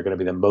places that they're going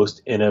to be the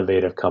most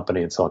innovative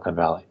company in Silicon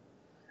Valley.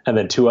 And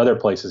then 2 other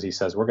places he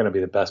says, we're going to be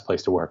the best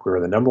place to work. We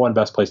were the #1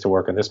 best place to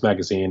work in this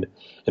magazine,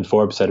 and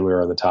Forbes said we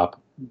were on the top,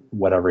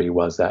 whatever he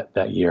was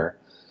that year.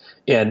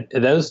 And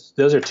those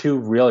are 2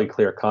 really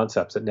clear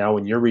concepts that now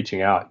when you're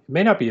reaching out, it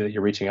may not be that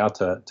you're reaching out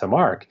to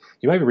Mark,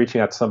 you might be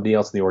reaching out to somebody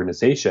else in the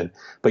organization,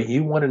 but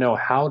you want to know,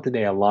 how do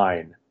they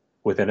align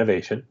with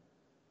innovation?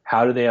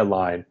 How do they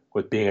align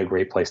with being a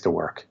great place to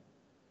work,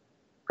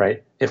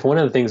 right? If one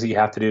of the things that you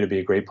have to do to be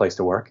a great place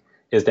to work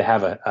is to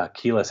have a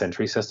keyless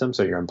entry system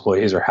so your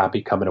employees are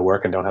happy coming to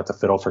work and don't have to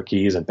fiddle for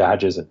keys and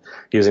badges and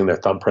using their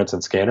thumbprints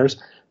and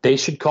scanners, they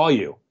should call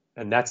you.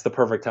 And that's the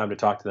perfect time to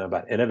talk to them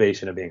about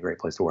innovation and being a great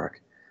place to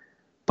work.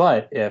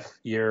 But if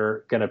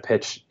you're going to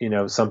pitch,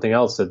 something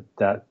else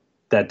that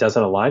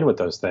doesn't align with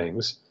those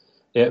things,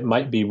 it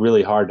might be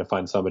really hard to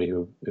find somebody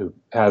who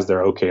has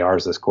their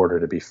OKRs this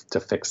quarter to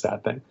fix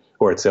that thing.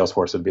 Or at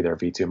Salesforce would be their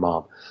V2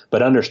 mom.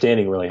 But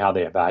understanding really how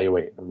they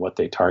evaluate and what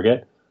they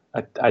target,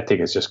 I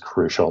think is just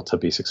crucial to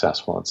be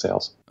successful in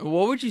sales.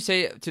 What would you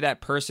say to that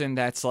person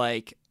that's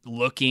like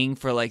looking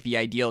for like the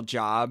ideal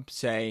job?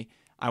 Say,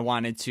 I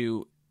wanted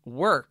to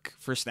work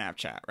for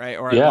Snapchat, right?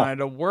 Or I wanted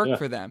to work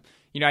for them.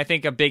 I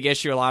think a big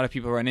issue a lot of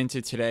people run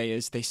into today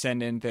is they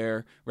send in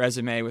their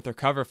resume with their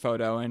cover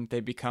photo and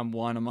they become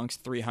one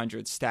amongst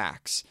 300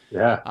 stacks.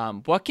 Yeah.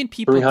 What can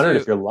people 300 do?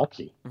 if you're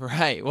lucky.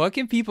 Right. What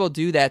can people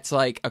do that's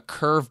like a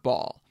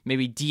curveball?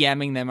 Maybe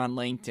DMing them on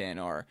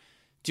LinkedIn or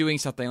doing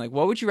something like,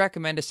 what would you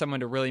recommend to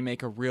someone to really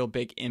make a real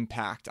big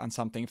impact on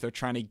something if they're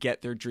trying to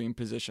get their dream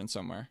position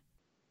somewhere?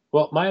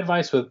 Well, my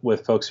advice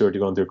with folks who are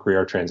going through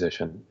career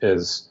transition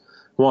is,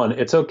 1,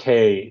 it's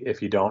okay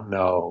if you don't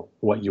know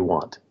what you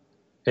want.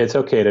 It's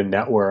okay to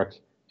network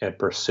and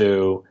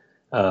pursue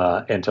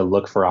and to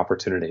look for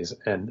opportunities.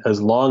 And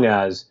as long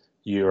as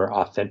you're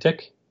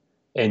authentic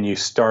and you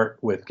start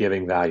with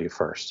giving value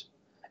first.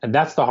 And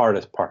that's the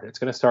hardest part. It's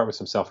going to start with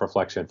some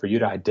self-reflection for you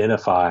to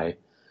identify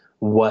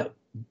where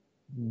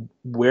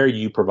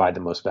you provide the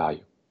most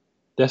value.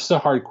 This is a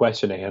hard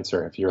question to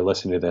answer if you're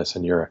listening to this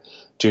and you're a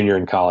junior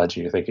in college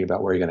and you're thinking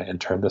about where you're going to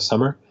intern this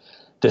summer.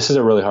 This is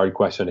a really hard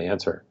question to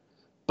answer.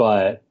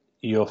 But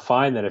you'll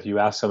find that if you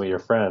ask some of your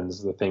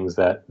friends the things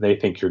that they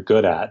think you're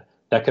good at,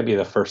 that could be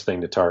the first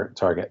thing to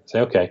target. Say,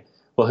 okay,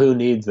 well, who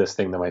needs this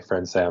thing that my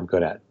friends say I'm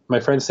good at? My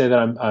friends say that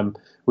I'm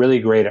really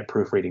great at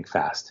proofreading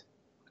fast.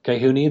 Okay,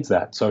 who needs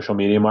that? Social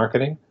media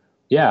marketing?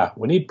 Yeah,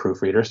 we need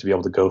proofreaders to be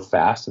able to go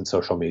fast in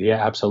social media.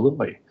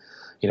 Absolutely.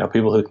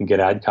 People who can get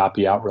ad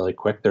copy out really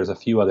quick. There's a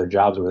few other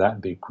jobs where that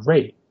would be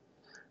great.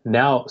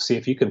 Now, see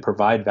if you can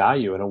provide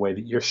value in a way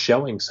that you're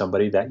showing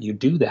somebody that you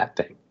do that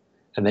thing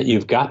and that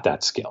you've got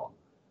that skill,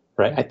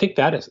 right? I think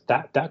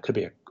that could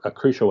be a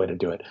crucial way to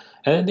do it.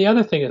 And then the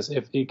other thing is,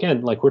 if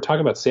again, like we're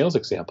talking about sales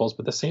examples,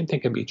 but the same thing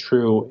can be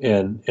true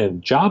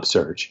in job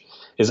search,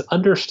 is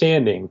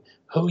understanding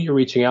who you're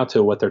reaching out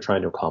to, what they're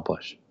trying to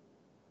accomplish,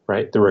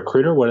 right? The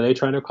recruiter, what are they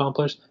trying to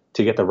accomplish?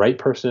 To get the right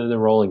person in the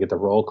role and get the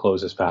role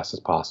closed as fast as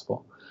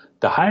possible.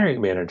 The hiring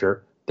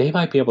manager, they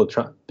might be able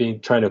to be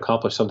trying to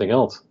accomplish something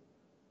else.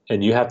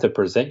 And you have to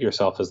present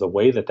yourself as the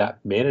way that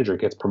manager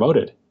gets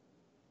promoted.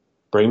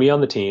 Bring me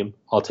on the team.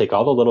 I'll take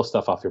all the little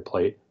stuff off your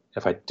plate.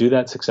 If I do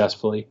that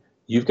successfully,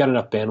 you've got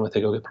enough bandwidth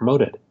to go get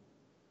promoted.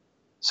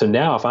 So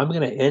now if I'm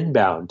going to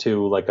inbound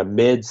to like a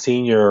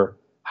mid-senior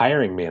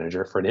hiring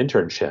manager for an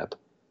internship,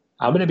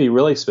 I'm going to be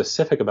really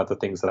specific about the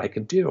things that I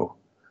can do.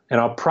 And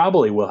I'll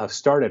probably will have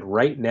started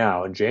right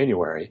now in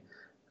January.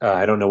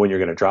 I don't know when you're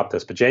going to drop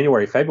this, but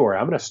January, February,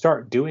 I'm going to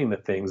start doing the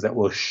things that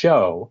will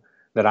show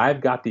that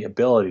I've got the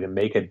ability to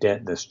make a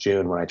dent this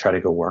June when I try to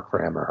go work for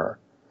him or her.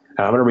 And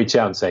I'm going to reach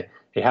out and say,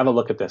 hey, have a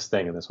look at this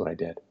thing, and this is what I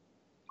did,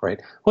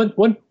 right?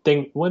 One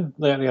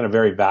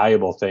very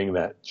valuable thing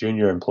that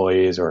junior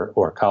employees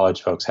or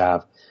college folks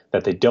have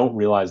that they don't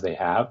realize they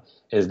have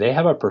is they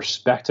have a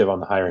perspective on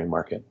the hiring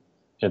market.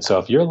 And so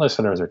if your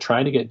listeners are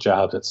trying to get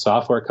jobs at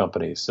software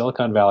companies,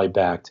 Silicon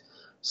Valley-backed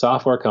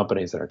software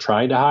companies that are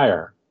trying to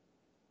hire,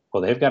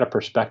 well, they've got a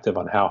perspective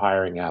on how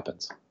hiring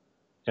happens.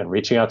 And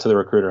reaching out to the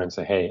recruiter and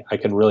say, hey, I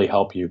can really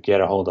help you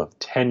get a hold of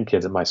 10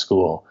 kids at my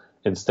school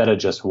instead of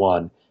just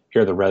one.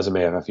 Here are the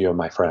resume of a few of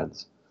my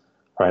friends.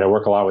 Right? I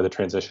work a lot with the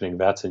transitioning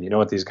vets, and you know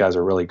what these guys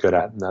are really good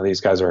at? Now, these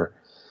guys are,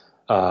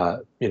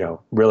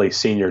 really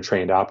senior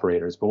trained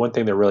operators. But one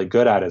thing they're really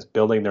good at is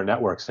building their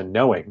networks and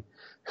knowing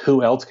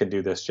who else can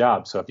do this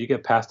job. So if you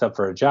get passed up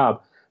for a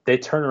job, they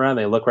turn around,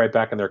 they look right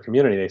back in their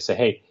community. They say,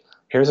 hey,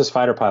 here's this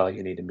fighter pilot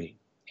you need to meet.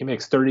 He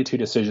makes 32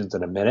 decisions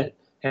in a minute.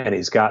 And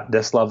he's got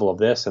this level of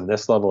this and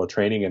this level of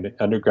training, and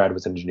undergrad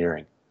was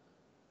engineering.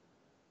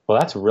 Well,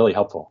 that's really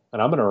helpful.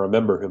 And I'm going to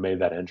remember who made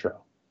that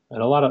intro.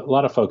 And a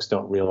lot of folks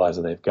don't realize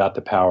that they've got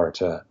the power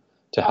to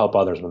help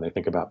others when they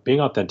think about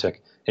being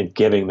authentic and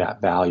giving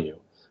that value,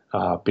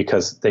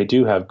 because they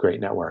do have great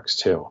networks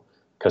too,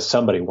 because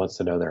somebody wants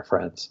to know their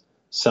friends.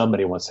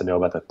 Somebody wants to know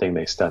about the thing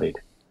they studied.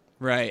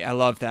 Right. I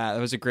love that. That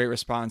was a great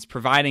response.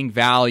 Providing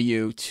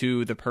value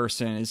to the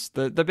person is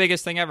the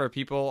biggest thing ever.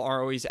 People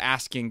are always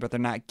asking, but they're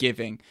not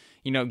giving.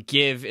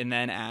 Give and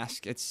then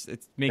ask.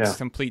 It makes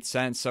complete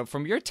sense. So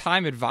from your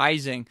time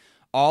advising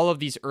all of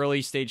these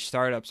early stage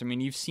startups, I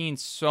mean, you've seen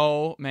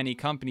so many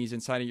companies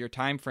inside of your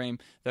time frame,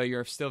 though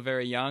you're still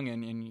very young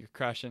and you're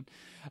crushing.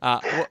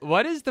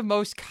 What is the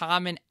most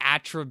common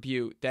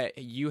attribute that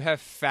you have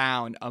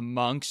found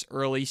amongst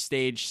early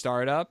stage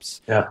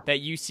startups that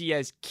you see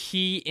as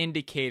key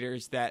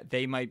indicators that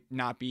they might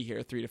not be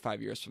here 3 to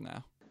 5 years from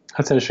now?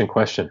 That's an interesting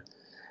question.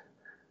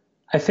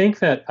 I think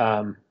that,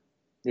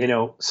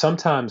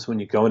 sometimes when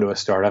you go into a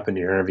startup and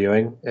you're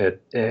interviewing,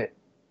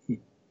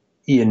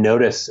 you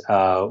notice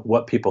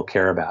what people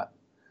care about,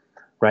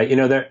 right?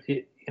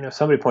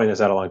 Somebody pointed this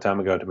out a long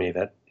time ago to me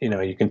that,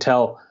 you can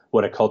tell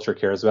what a culture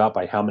cares about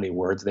by how many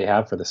words they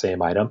have for the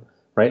same item,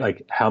 right?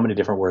 Like how many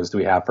different words do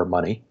we have for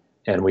money?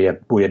 And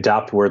we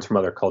adopt words from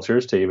other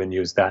cultures to even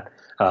use that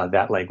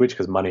language,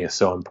 because money is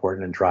so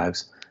important and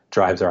drives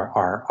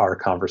our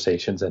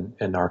conversations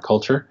and our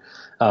culture.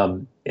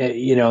 Same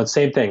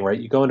thing, right?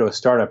 You go into a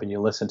startup and you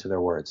listen to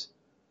their words,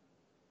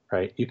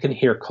 right? You can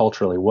hear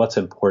culturally what's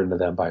important to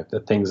them by the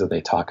things that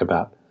they talk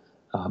about.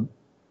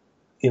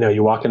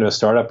 You walk into a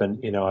startup and,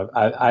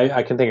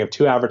 I can think of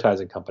 2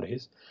 advertising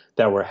companies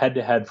that were head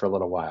to head for a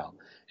little while.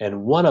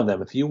 And one of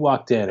them, if you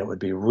walked in, it would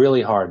be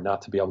really hard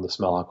not to be able to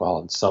smell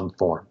alcohol in some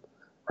form,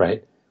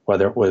 right?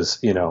 Whether it was,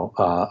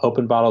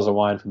 open bottles of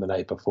wine from the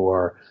night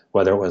before,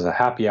 whether it was a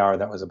happy hour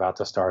that was about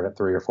to start at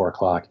 3 or 4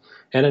 o'clock.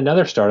 And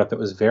another startup that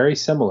was very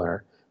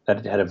similar,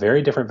 that had a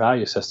very different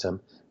value system,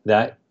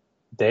 that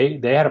they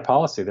had a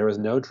policy. There was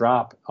no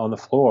drop on the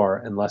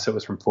floor unless it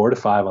was from 4 to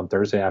 5 on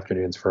Thursday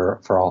afternoons for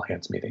all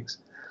hands meetings.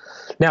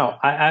 Now,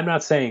 I'm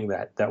not saying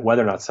that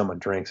whether or not someone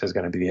drinks is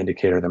going to be the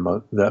indicator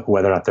that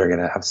whether or not they're going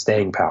to have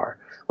staying power.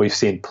 We've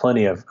seen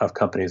plenty of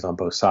companies on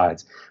both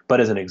sides. But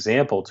as an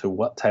example to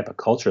what type of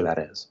culture that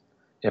is,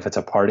 if it's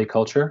a party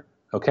culture,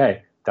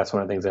 okay, that's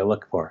one of the things they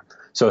look for.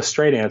 So a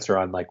straight answer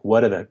on like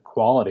what are the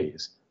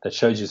qualities that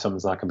shows you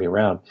someone's not going to be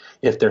around,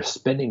 if they're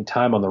spending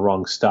time on the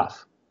wrong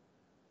stuff.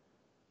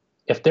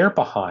 If they're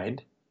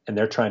behind and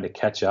they're trying to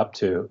catch up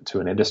to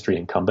an industry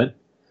incumbent,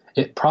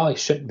 it probably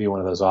shouldn't be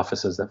one of those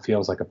offices that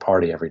feels like a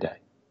party every day.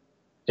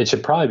 It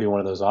should probably be one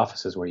of those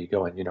offices where you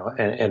go in,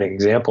 an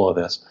example of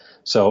this.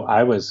 So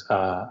I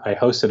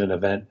hosted an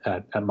event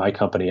at my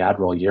company,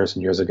 Admiral, years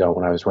and years ago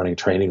when I was running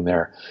training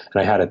there.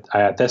 And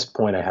at this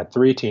point, I had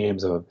 3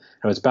 teams it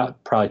was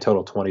about probably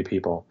total 20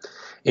 people.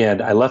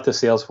 And I left the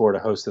sales floor to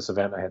host this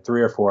event. I had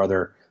 3 or 4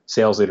 other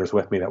sales leaders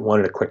with me that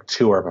wanted a quick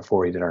tour before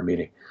we did our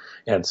meeting.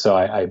 And so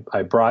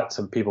I brought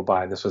some people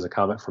by, and this was a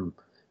comment from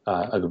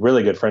a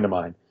really good friend of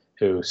mine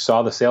who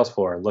saw the sales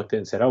floor and looked at it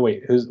and said, "Oh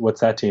wait,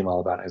 what's that team all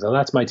about?" I said, "Oh,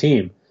 that's my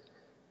team."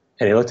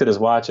 And he looked at his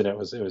watch, and it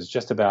was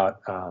just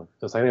about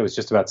it was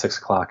just about 6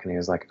 o'clock, and he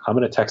was like, "I'm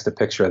going to text a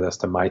picture of this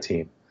to my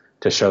team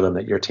to show them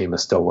that your team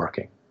is still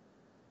working."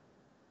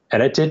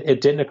 And it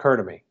didn't occur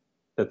to me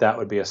that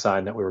would be a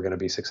sign that we were going to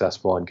be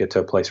successful and get to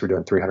a place we're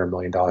doing $300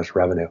 million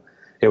revenue.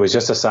 It was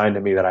just a sign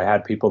to me that I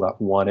had people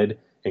that wanted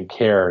and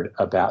cared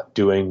about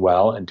doing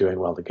well and doing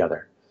well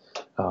together.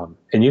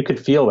 And you could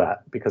feel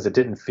that because it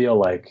didn't feel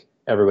like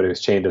everybody was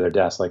chained to their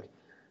desk. Like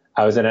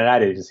I was in an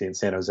ad agency in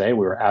San Jose.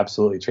 We were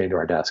absolutely chained to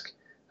our desk.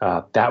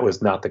 That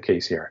was not the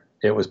case here.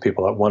 It was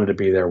people that wanted to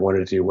be there, wanted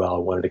to do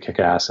well, wanted to kick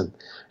ass. And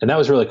that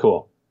was really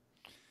cool.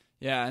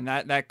 Yeah, and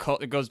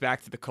it goes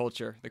back to the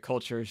culture. The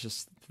culture is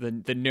just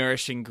the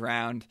nourishing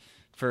ground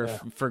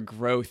for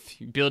growth.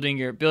 Building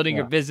your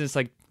business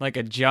like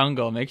a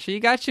jungle. Make sure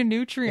you got your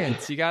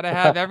nutrients. You got to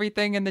have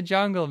everything in the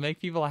jungle. Make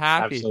people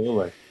happy.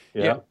 Absolutely.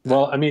 Yeah.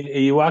 Well, I mean,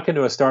 you walk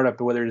into a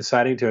startup, whether you're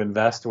deciding to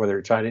invest, whether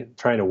you're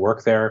trying to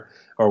work there,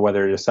 or whether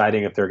you're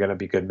deciding if they're going to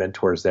be good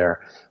mentors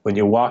there. When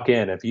you walk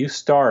in, if you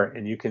start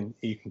and you can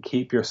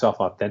keep yourself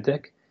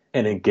authentic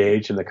and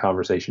engage in the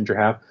conversations you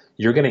have,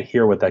 you're going to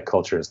hear what that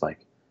culture is like.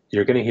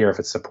 You're going to hear if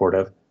it's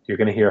supportive. You're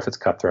going to hear if it's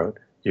cutthroat.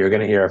 You're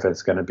going to hear if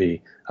it's going to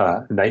be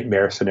a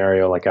nightmare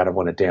scenario like out of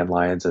one of Dan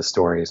Lyons'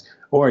 stories,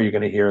 or you're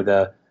going to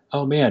hear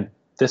oh man,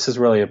 this is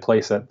really a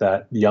place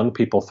that young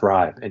people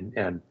thrive,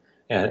 and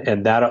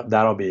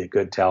that'll be a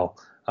good tell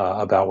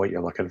about what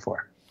you're looking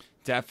for.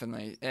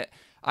 Definitely.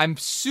 I'm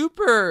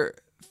super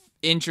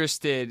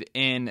interested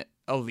in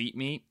Elite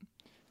Meet.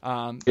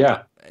 On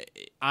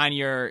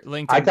your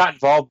LinkedIn. I got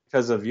involved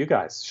because of you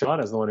guys.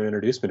 Sean is the one who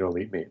introduced me to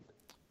Elite Meet.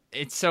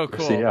 It's so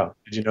cool. CEO.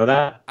 Did you know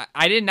that?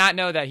 I did not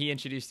know that he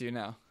introduced you.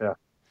 No. Yeah.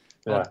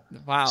 Yeah.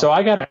 Wow. So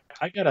I got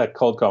a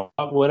cold call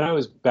when I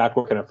was back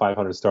working at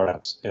 500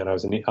 startups, and I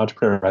was an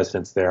entrepreneur in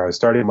residence there. I was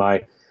starting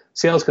my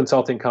sales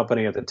consulting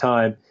company at the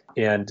time,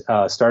 and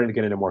starting to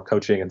get into more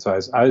coaching. And so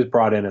I was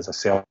brought in as a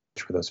sales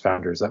coach for those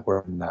founders that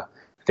were in I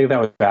think that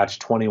was batch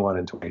 21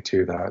 and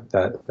 22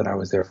 that I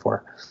was there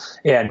for.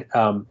 And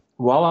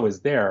while I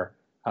was there,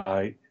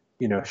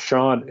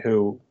 Sean,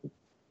 who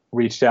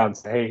reached out and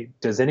said, "Hey,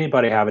 does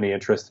anybody have any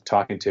interest in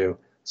talking to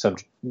some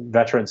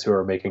veterans who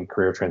are making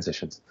career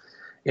transitions?"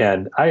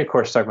 And I, of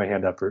course, stuck my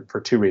hand up for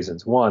two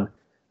reasons. One,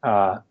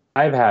 I've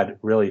had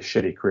really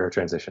shitty career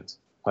transitions.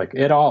 Like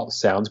it all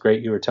sounds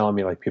great. You were telling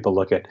me like people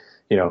look at,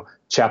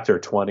 chapter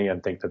 20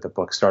 and think that the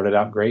book started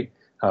out great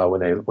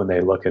when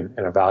they look and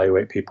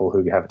evaluate people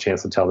who have a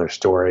chance to tell their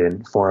story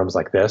in forums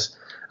like this.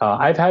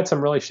 I've had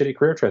some really shitty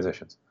career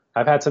transitions.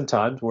 I've had some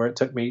times where it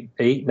took me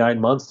 8-9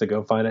 months to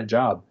go find a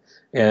job.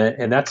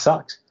 And that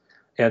sucks.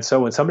 And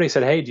so when somebody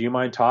said, "Hey, do you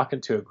mind talking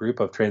to a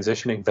group of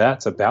transitioning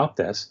vets about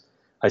this?"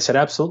 I said,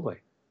 "Absolutely."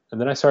 And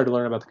then I started to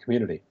learn about the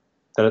community,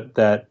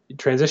 that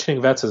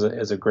transitioning vets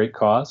is a great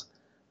cause.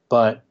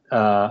 But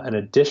an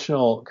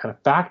additional kind of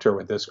factor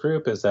with this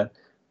group is that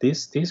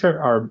these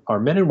are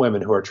men and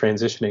women who are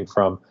transitioning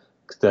from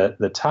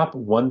the top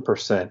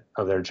 1%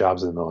 of their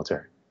jobs in the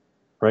military.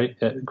 Right?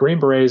 Green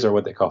Berets are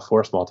what they call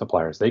force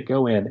multipliers. They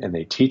go in and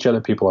they teach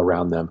other people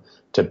around them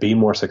to be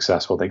more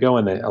successful. They go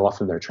in,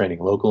 often they're training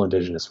local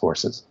indigenous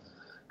forces.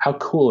 How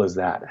cool is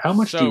that? How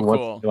much do you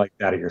want to be like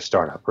that at your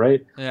startup,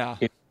 right? Yeah.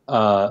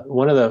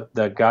 One of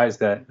the guys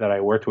that I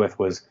worked with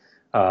was,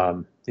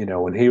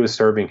 when he was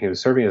serving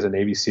as a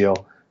Navy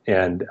SEAL,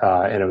 and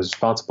it was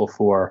responsible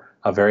for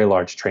a very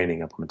large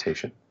training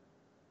implementation.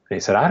 And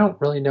he said, "I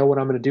don't really know what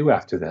I'm going to do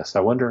after this.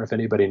 I wonder if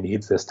anybody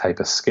needs this type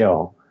of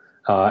skill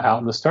out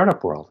in the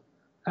startup world."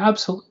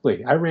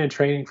 Absolutely. I ran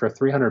training for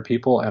 300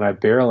 people and I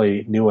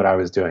barely knew what I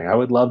was doing. I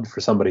would love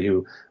for somebody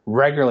who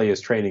regularly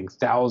is training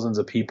thousands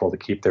of people to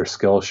keep their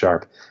skills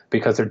sharp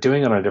because they're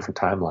doing it on a different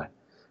timeline,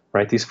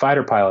 right? These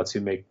fighter pilots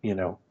who make,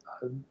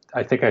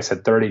 I think I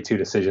said 32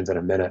 decisions in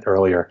a minute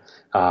earlier.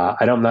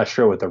 I'm not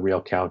sure what the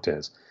real count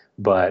is,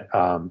 but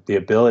the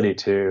ability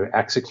to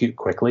execute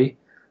quickly,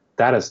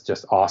 that is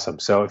just awesome.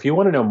 So if you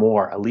want to know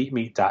more,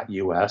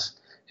 elitemeet.us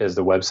is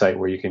the website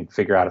where you can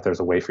figure out if there's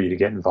a way for you to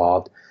get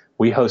involved.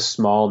 We host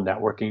small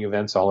networking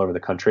events all over the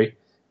country,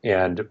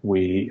 and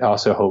we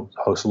also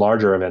host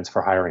larger events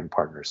for hiring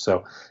partners.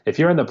 So if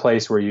you're in the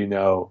place where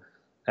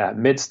at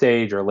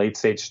mid-stage or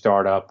late-stage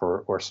startup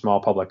or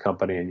small public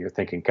company and you're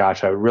thinking,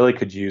 "Gosh, I really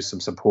could use some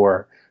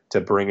support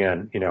to bring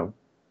in,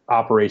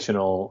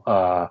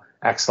 operational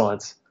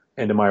excellence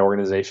into my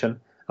organization,"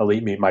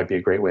 Elite Meet might be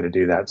a great way to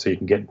do that. So you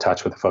can get in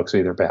touch with the folks who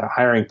either be a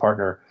hiring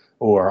partner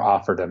or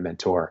offer to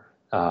mentor.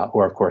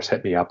 Or of course,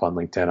 hit me up on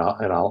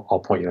LinkedIn and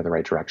I'll point you in the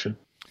right direction.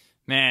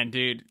 Man,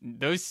 dude,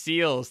 those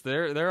SEALs,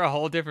 they're a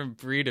whole different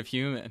breed of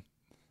human.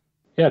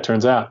 Yeah, it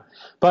turns out.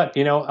 But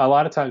a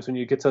lot of times when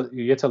you get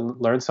to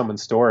learn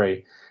someone's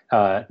story,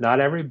 not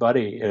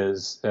everybody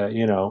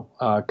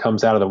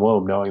comes out of the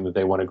womb knowing that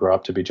they want to grow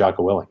up to be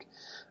Jocko Willink.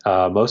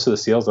 Most of the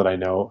SEALs that I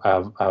know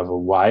have a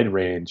wide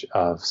range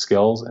of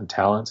skills and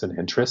talents and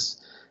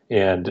interests,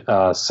 and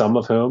some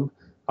of whom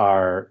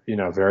are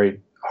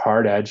very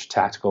hard edge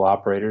tactical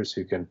operators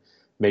who can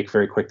make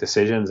very quick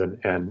decisions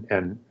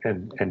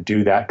and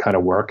do that kind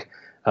of work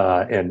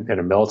in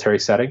a military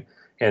setting.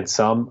 And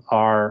some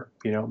are,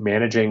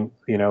 managing,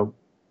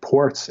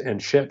 ports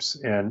and ships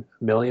and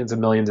millions of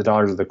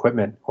dollars of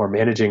equipment, or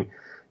managing,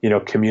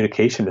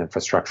 communication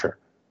infrastructure,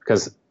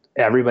 because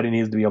everybody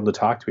needs to be able to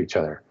talk to each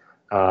other.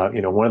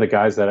 One of the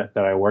guys that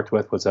I worked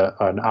with was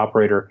an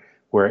operator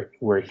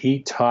where he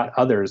taught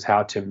others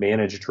how to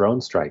manage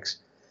drone strikes,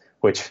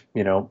 which,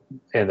 in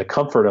the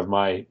comfort of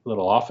my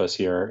little office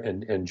here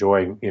and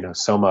enjoying,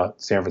 Soma,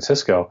 San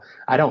Francisco,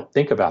 I don't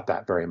think about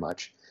that very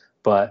much.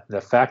 But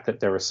the fact that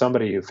there was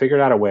somebody who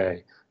figured out a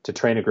way to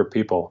train a group of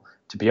people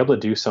to be able to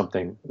do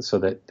something so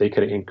that they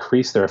could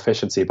increase their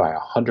efficiency by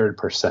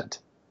 100%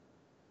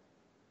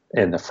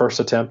 in the first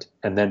attempt,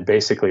 and then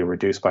basically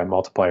reduce by a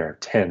multiplier of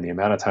 10 the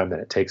amount of time that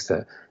it takes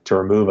to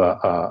remove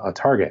a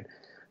target,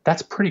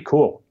 that's pretty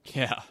cool.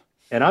 Yeah.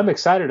 And I'm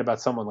excited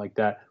about someone like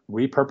that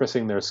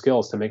repurposing their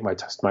skills to make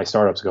my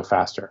startups go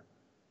faster,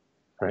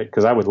 right?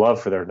 Because I would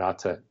love for there not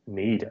to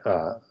need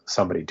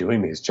somebody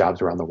doing these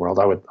jobs around the world.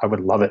 I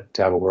would love it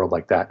to have a world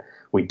like that.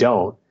 We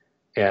don't.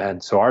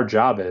 And so our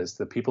job is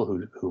the people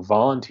who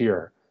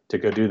volunteer to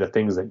go do the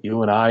things that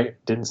you and I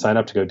didn't sign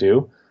up to go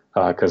do,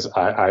 because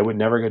I would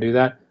never go do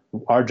that.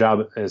 Our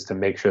job is to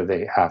make sure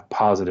they have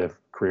positive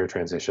career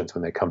transitions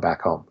when they come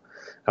back home.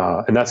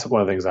 And that's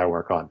one of the things I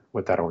work on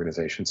with that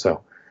organization.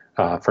 So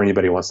for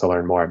anybody who wants to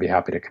learn more, I'd be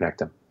happy to connect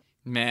them.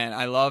 Man,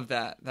 I love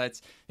that.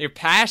 That's your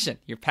passion.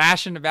 You're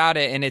passionate about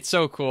it, and it's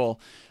so cool.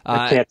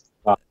 I can't turn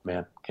it off,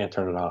 man. Can't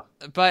turn it off.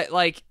 But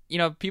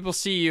people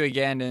see you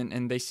again,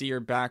 and they see your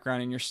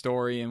background and your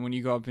story, and when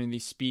you go up in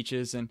these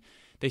speeches and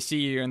they see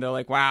you and they're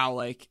like, wow,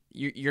 like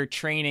your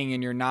training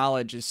and your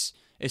knowledge is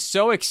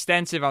so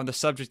extensive on the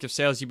subject of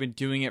sales. You've been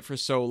doing it for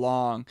so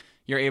long.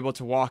 You're able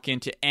to walk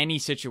into any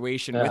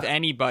situation with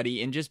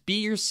anybody and just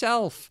be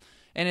yourself.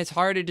 And it's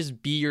hard to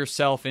just be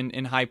yourself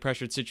in high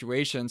pressured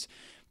situations.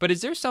 But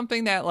is there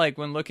something that, like,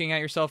 when looking at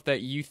yourself,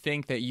 that you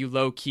think that you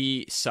low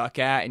key suck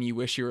at and you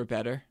wish you were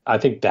better? I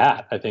think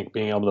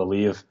being able to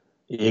leave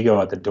ego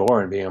at the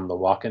door and being able to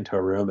walk into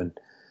a room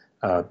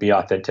and be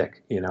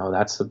authentic,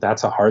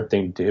 that's a hard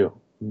thing to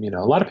do.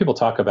 A lot of people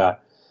talk about,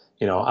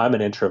 I'm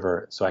an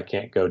introvert, so I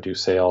can't go do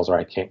sales, or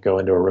I can't go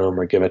into a room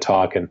or give a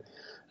talk. And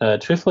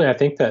truthfully, I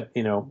think that,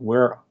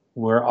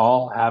 we're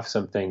all have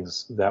some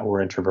things that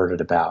we're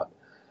introverted about.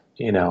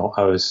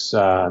 I was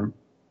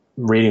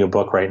reading a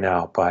book right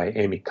now by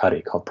Amy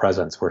Cuddy called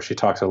Presence, where she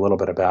talks a little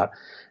bit about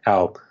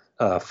how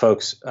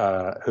folks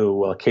who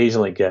will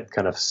occasionally get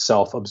kind of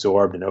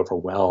self-absorbed and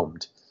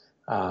overwhelmed,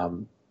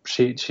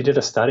 she did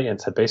a study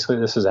and said, basically,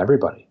 this is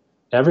everybody.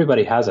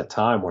 Everybody has a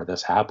time where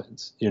this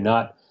happens. You're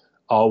not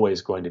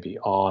always going to be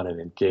on and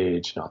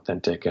engaged and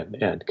authentic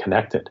and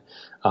connected.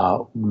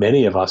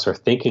 Many of us are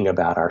thinking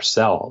about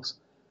ourselves,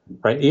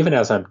 right? Even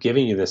as I'm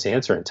giving you this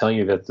answer and telling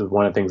you that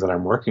one of the things that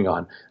I'm working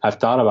on, I've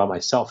thought about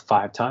myself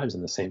 5 times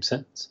in the same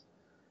sentence.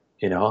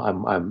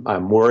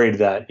 I'm worried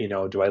that,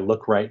 do I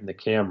look right in the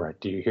camera?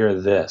 Do you hear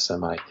this?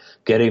 Am I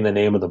getting the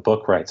name of the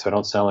book right, so I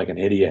don't sound like an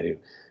idiot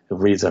who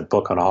reads a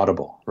book on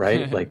Audible,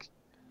 right?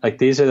 like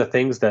these are the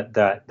things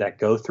that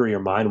go through your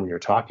mind when you're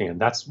talking,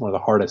 and that's one of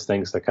the hardest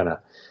things to kind of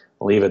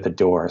leave at the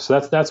door. So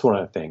that's one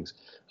of the things.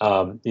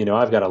 I've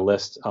got a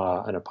list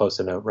and a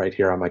Post-it note right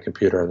here on my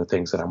computer of the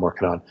things that I'm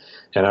working on,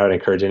 and I would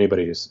encourage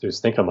anybody who's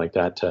thinking like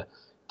that to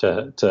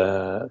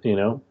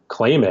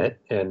claim it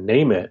and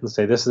name it and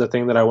say, this is the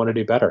thing that I want to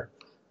do better,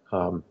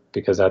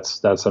 because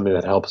that's something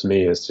that helps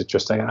me, is to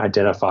just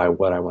identify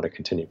what I want to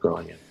continue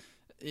growing in.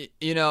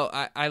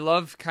 I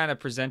love kind of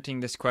presenting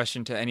this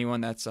question to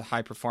anyone that's a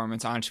high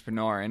performance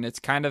entrepreneur, and it's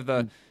kind of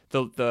the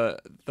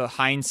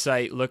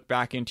hindsight look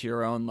back into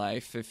your own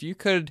life. If you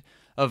could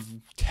have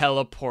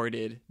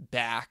teleported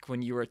back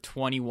when you were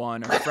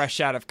 21 or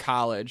fresh out of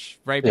college,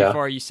 right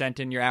before you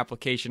sent in your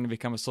application to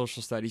become a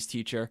social studies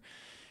teacher,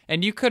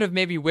 and you could have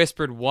maybe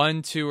whispered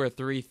 1, 2, or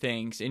 3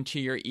 things into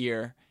your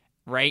ear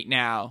right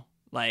now,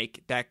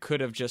 like that could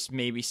have just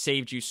maybe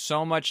saved you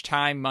so much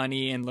time,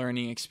 money, and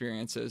learning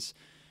experiences,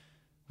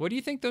 what do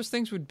you think those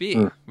things would be?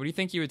 What do you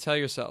think you would tell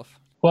yourself?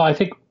 Well, I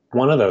think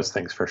one of those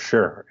things for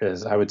sure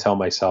is I would tell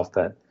myself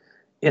that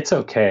it's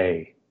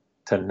okay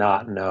to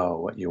not know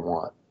what you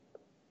want.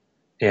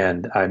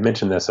 And I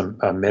mentioned this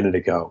a minute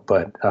ago,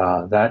 but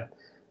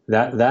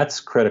that's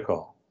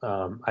critical.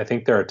 I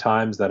think there are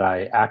times that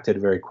I acted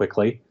very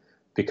quickly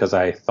because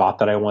I thought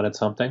that I wanted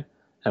something,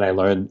 and I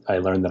learned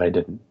that I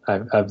didn't.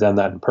 I've done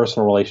that in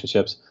personal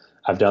relationships.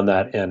 I've done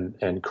that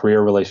in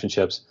career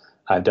relationships.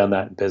 I've done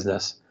that in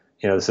business.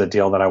 This is a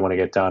deal that I want to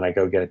get done. I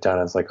go get it done.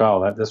 And it's like,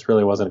 oh, this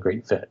really wasn't a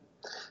great fit.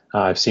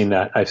 I've seen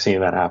that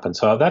happen.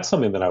 So that's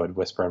something that I would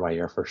whisper in my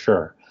ear for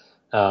sure.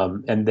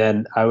 And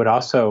then I would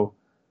also,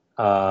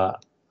 I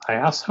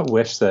also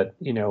wish that,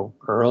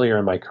 earlier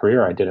in my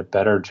career, I did a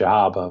better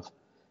job of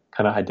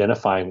kind of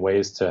identifying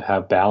ways to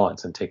have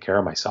balance and take care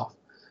of myself.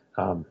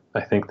 I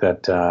think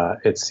that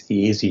it's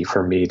easy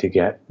for me to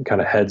get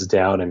kind of heads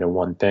down into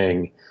one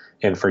thing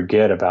and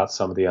forget about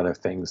some of the other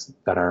things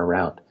that are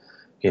around.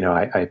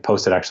 I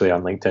posted actually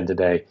on LinkedIn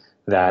today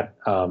that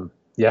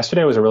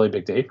yesterday was a really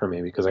big day for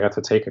me because I got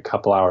to take a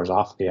couple hours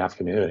off in the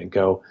afternoon and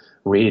go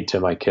read to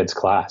my kids'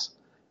 class.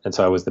 And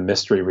so I was the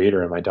mystery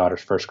reader in my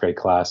daughter's first grade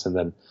class, and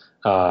then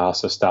I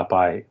also stopped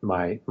by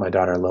my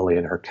daughter Lily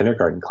in her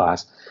kindergarten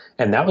class.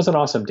 And that was an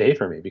awesome day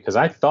for me because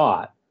I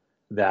thought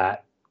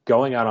that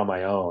going out on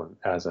my own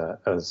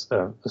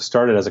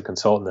started as a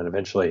consultant and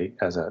eventually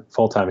as a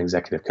full-time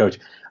executive coach,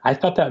 I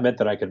thought that meant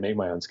that I could make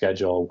my own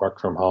schedule,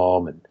 work from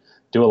home, and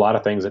do a lot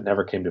of things that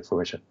never came to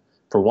fruition.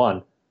 For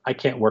one, I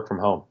can't work from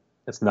home.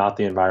 It's not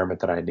the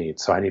environment that I need.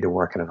 So I need to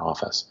work in an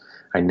office.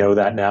 I know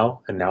that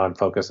now, and now I'm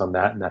focused on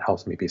that, and that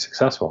helps me be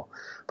successful.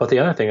 But the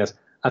other thing is,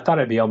 I thought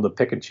I'd be able to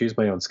pick and choose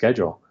my own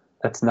schedule.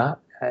 That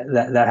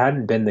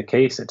hadn't been the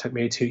case. It took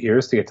me 2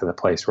 years to get to the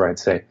place where I'd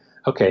say,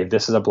 okay,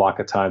 this is a block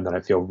of time that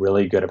I feel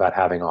really good about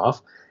having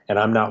off, and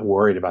I'm not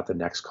worried about the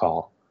next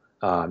call.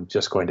 I'm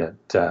just going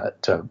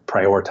to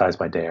prioritize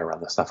my day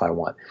around the stuff I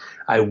want.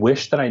 I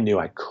wish that I knew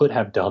I could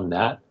have done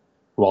that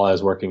while I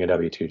was working a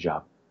W-2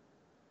 job.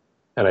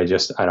 And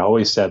I'd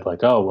always said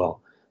like, oh,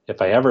 well,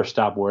 if I ever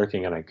stop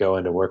working and I go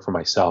into work for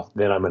myself,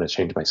 then I'm going to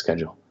change my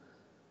schedule.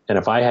 And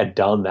if I had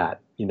done that,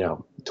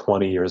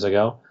 20 years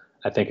ago,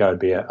 I think I would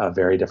be a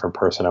very different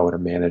person. I would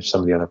have managed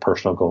some of the other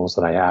personal goals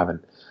that I have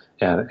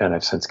and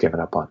I've since given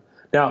up on.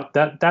 Now,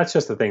 that's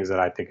just the things that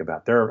I think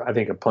about. There are, I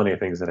think, plenty of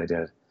things that I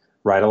did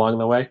right along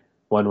the way.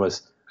 One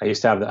was I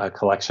used to have a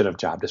collection of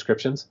job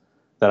descriptions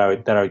that I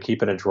would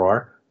keep in a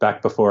drawer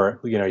back before,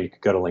 you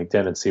could go to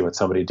LinkedIn and see what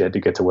somebody did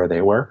to get to where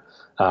they were.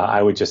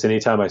 I would just,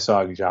 anytime I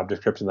saw a job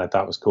description that I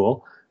thought was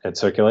cool and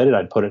circulated,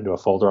 I'd put it into a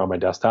folder on my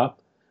desktop.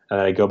 And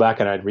then I'd go back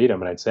and I'd read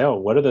them and I'd say, oh,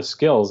 what are the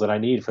skills that I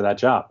need for that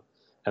job?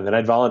 And then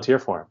I'd volunteer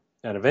for them.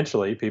 And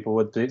eventually people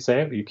would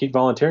say, you keep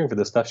volunteering for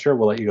this stuff, sure,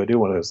 we'll let you go do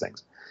one of those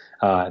things.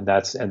 And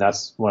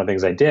that's one of the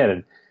things I did.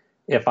 And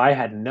if I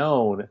had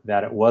known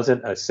that it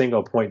wasn't a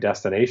single point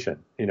destination,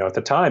 at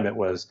the time it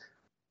was,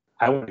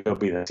 I wanted to go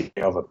be the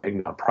CEO of a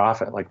big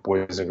nonprofit like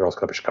Boys and Girls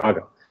Club of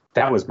Chicago.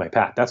 That was my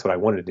path. That's what I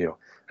wanted to do.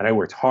 And I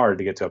worked hard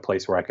to get to a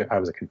place where I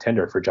was a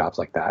contender for jobs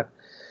like that.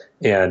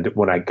 And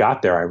when I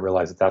got there, I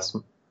realized that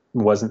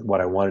wasn't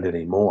what I wanted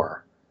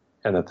anymore,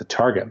 and that the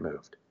target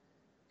moved.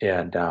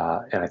 And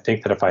I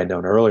think that if I had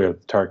known earlier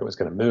that the target was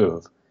going to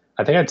move,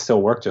 I think I'd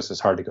still work just as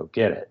hard to go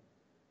get it.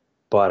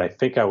 But I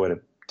think I would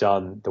have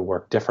done the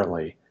work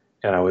differently,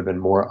 and I would have been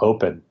more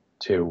open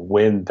to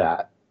when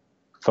that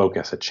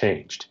focus had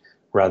changed,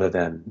 rather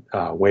than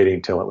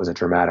waiting till it was a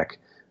dramatic,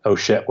 oh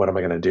shit, what am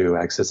I going to do,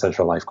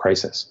 existential life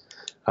crisis.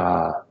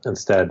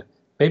 Instead,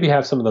 maybe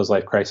have some of those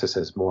life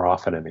crises more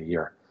often in a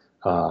year,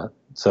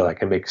 so I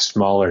can make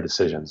smaller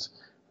decisions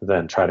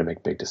than try to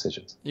make big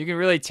decisions. You can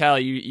really tell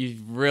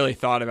you've really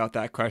thought about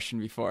that question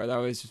before. That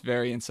was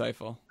very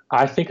insightful.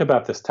 I think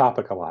about this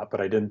topic a lot,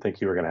 but I didn't think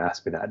you were going to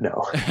ask me that.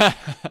 No.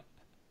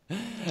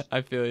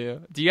 I feel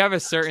you. Do you have a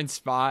certain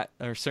spot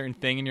or certain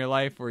thing in your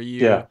life where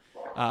you,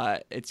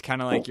 it's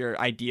kind of like your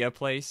idea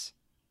place?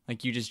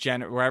 Like you just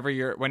whenever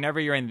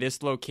you're in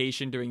this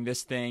location doing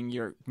this thing,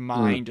 your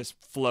mind just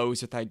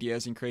flows with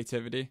ideas and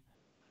creativity.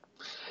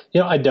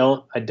 I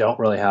don't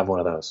really have one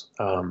of those.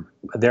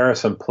 There are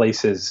some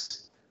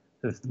places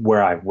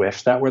where I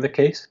wish that were the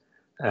case.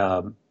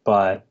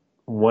 But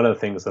one of the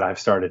things that I've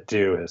started to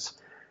do is,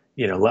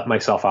 let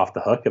myself off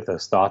the hook if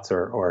those thoughts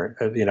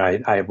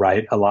I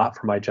write a lot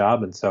for my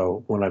job. And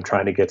so when I'm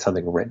trying to get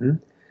something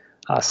written,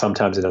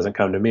 sometimes it doesn't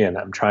come to me, and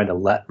I'm trying to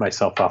let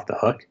myself off the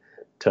hook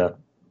to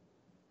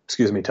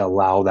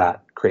allow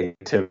that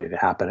creativity to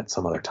happen at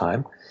some other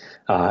time,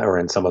 or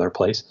in some other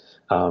place.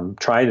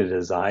 Trying to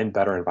design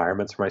better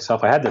environments for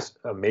myself. I had this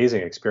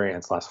amazing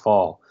experience last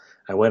fall.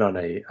 I went on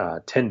a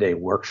 10-day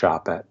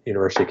workshop at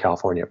University of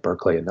California at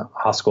Berkeley, and the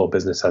Haas School of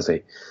Business has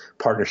a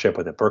partnership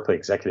with the Berkeley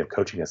Executive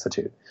Coaching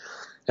Institute.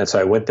 And so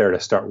I went there to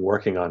start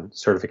working on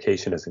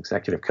certification as an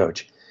executive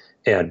coach.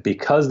 And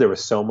because there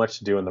was so much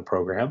to do in the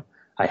program,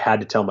 I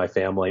had to tell my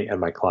family and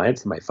my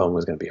clients that my phone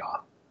was going to be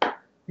off.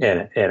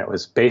 And it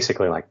was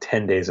basically like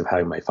 10 days of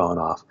having my phone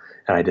off.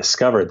 And I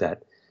discovered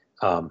that,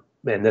 and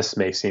this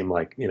may seem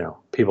like,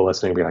 people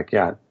listening will be like,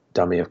 yeah,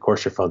 dummy, of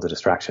course your phone's a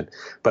distraction.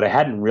 But I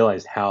hadn't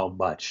realized how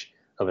much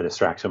of a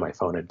distraction my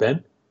phone had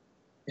been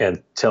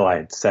until I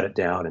had set it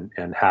down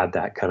and had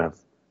that kind of,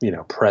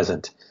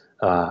 present,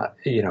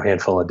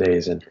 handful of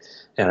days. And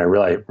I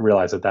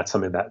realized that that's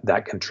something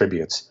that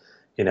contributes,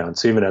 and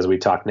so even as we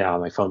talk now,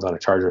 my phone's on a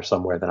charger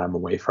somewhere that I'm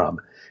away from.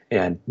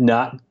 And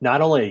not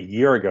only a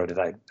year ago did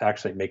I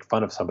actually make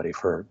fun of somebody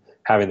for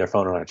having their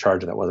phone on a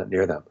charger that wasn't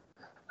near them.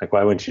 Like,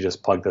 why wouldn't you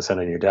just plug this in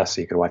on your desk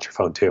so you could watch your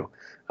phone too?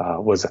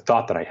 Was a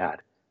thought that I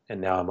had.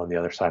 And now I'm on the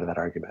other side of that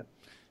argument.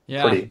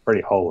 Yeah.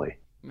 Pretty holy.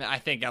 I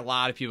think a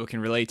lot of people can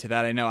relate to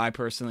that. I know I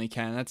personally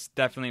can. That's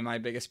definitely my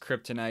biggest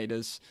kryptonite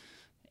is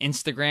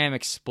Instagram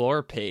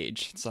Explore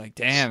page. It's like,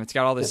 damn, it's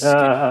got all this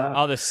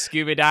all this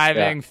scuba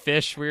diving,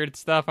 fish, weird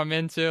stuff I'm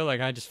into.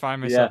 Like, I just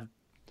find myself.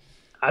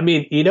 I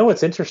mean,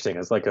 what's interesting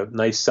is like a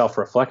nice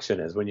self-reflection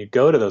is when you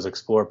go to those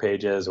Explore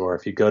pages, or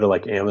if you go to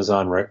like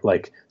Amazon,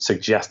 like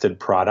suggested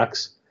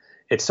products,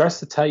 it starts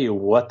to tell you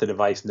what the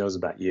device knows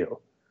about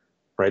you.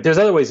 Right. There's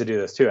other ways to do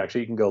this too.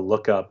 Actually, you can go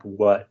look up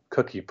what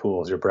cookie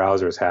pools your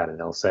browser's had, and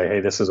it'll say, hey,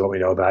 this is what we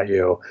know about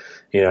you.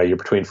 You know, you're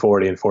between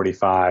 40 and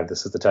 45.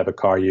 This is the type of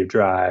car you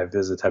drive.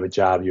 This is the type of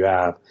job you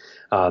have.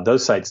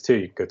 Those sites too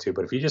you can go to.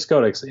 But if you just go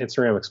to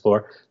Instagram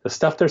Explorer, the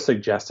stuff they're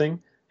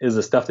suggesting is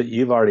the stuff that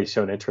you've already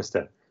shown interest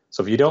in.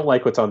 So if you don't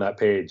like what's on that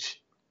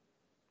page,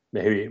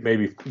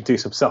 maybe do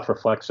some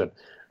self-reflection.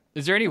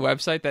 Is there any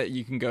website that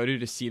you can go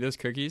to see those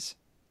cookies?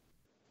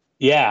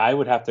 Yeah, I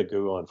would have to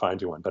Google and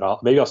find you one,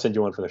 but maybe I'll send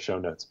you one for the show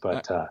notes.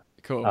 But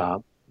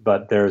cool.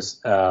 But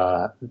there's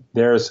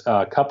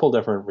a couple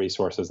different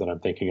resources that I'm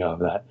thinking of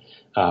that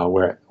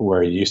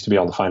where you used to be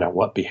able to find out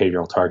what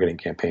behavioral targeting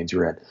campaigns you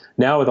read.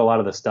 Now with a lot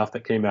of the stuff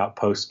that came out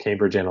post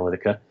Cambridge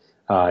Analytica,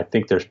 I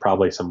think there's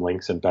probably some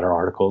links and better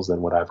articles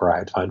than whatever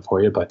I'd find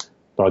for you. But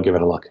I'll give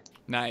it a look.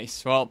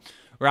 Nice. Well,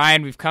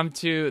 Ryan, we've come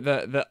to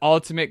the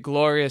ultimate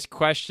glorious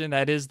question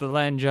that is the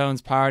Len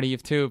Jones Party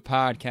of Two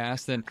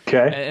podcast.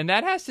 And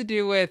that has to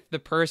do with the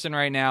person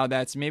right now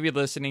that's maybe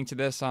listening to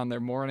this on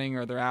their morning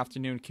or their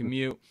afternoon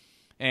commute.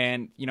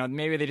 And, you know,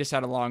 maybe they just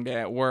had a long day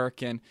at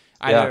work and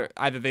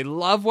either they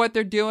love what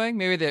they're doing,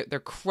 maybe they're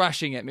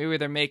crushing it. Maybe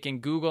they're making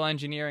Google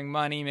engineering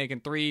money,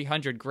 making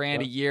 $300,000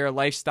 a year,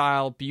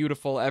 lifestyle,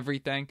 beautiful,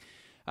 everything.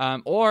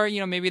 Or,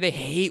 you know, maybe they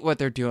hate what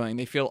they're doing.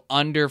 They feel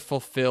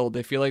underfulfilled.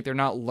 They feel like they're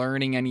not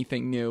learning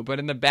anything new. But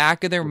in the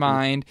back of their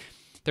mind,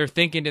 they're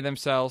thinking to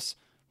themselves,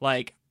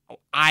 like,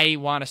 I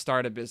want to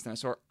start a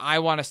business, or I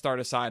want to start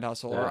a side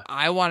hustle, or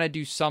I want to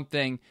do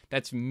something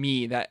that's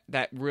me,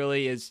 that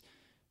really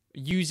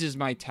uses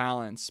my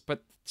talents.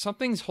 But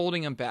something's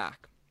holding them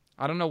back.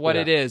 I don't know what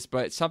it is,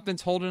 but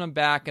something's holding them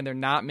back, and they're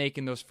not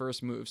making those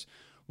first moves.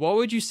 What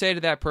would you say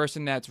to that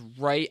person that's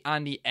right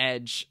on the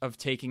edge of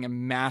taking a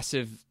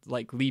massive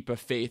leap of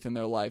faith in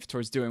their life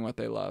towards doing what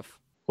they love?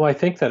 Well, I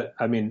think that,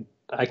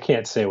 I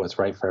can't say what's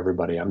right for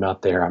everybody. I'm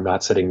not there. I'm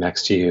not sitting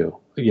next to you,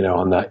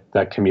 on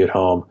that commute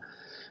home.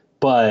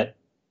 But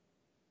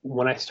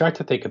when I start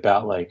to think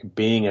about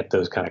being at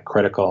those kind of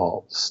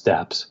critical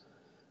steps,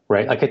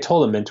 right? Like I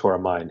told a mentor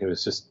of mine who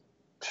was just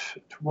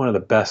one of the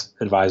best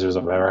advisors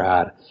I've ever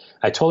had.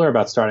 I told her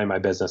about starting my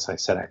business. I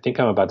said, I think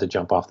I'm about to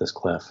jump off this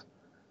cliff.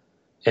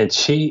 And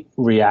she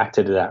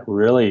reacted to that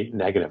really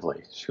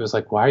negatively. She was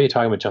like, why are you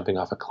talking about jumping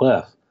off a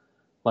cliff?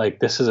 Like,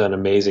 this is an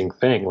amazing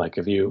thing. Like,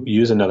 if you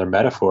use another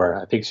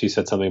metaphor, I think she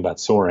said something about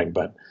soaring,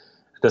 but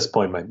at this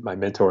point, my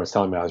mentor was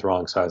telling me I was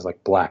wrong, so I was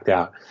blacked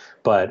out.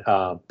 But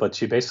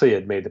she basically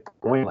had made the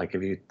point,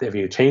 if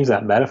you change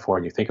that metaphor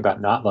and you think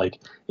about not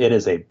it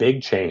is a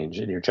big change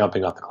and you're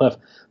jumping off the cliff,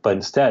 but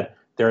instead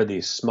there are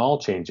these small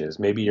changes.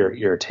 Maybe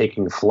you're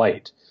taking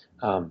flight.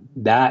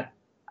 That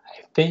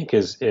I think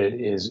is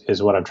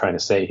what I'm trying to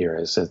say here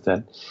is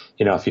that,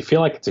 if you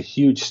feel like it's a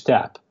huge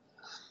step,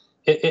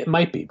 it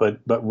might be, but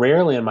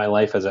rarely in my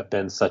life has it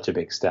been such a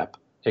big step.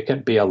 It can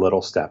be a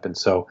little step. And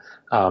so,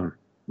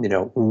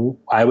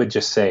 I would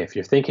just say, if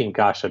you're thinking,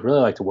 gosh, I'd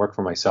really like to work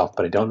for myself,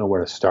 but I don't know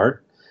where to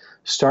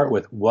start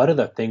with what are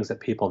the things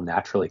that people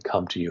naturally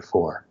come to you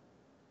for?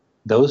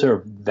 Those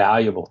are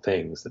valuable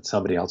things that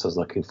somebody else is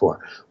looking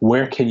for.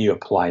 Where can you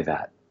apply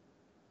that?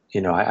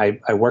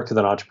 I worked with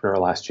an entrepreneur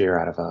last year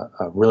out of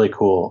a really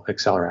cool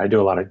accelerator. I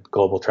do a lot of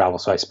global travel.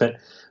 So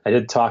I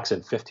did talks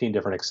in 15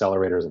 different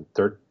accelerators in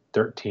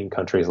 13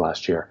 countries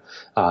last year.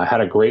 I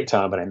had a great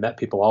time, but I met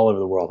people all over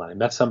the world. And I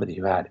met somebody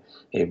who had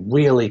a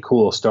really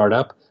cool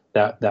startup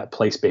that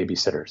placed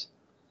babysitters.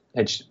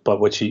 But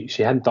what she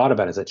hadn't thought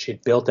about is that she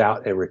had built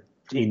out an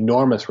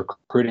enormous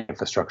recruiting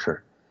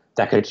infrastructure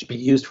that could be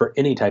used for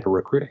any type of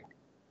recruiting.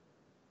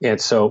 And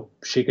so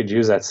she could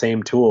use that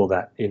same tool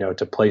that,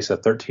 to place a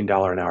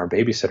 $13 an hour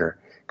babysitter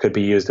could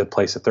be used to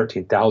place a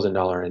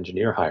 $13,000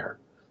 engineer hire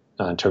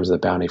in terms of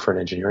the bounty for an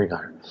engineering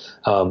hire.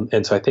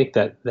 And so I think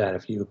that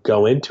if you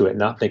go into it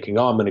not thinking,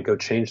 oh, I'm going to go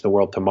change the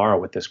world tomorrow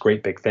with this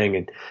great big thing,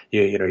 and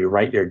you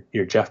write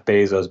your Jeff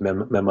Bezos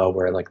memo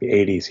where in the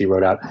 80s he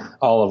wrote out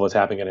all of what's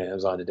happening at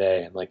Amazon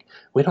today, and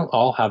we don't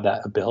all have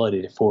that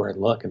ability to forward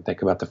look and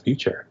think about the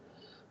future.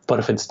 But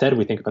if instead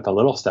we think about the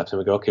little steps and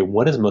we go, okay,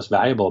 what is most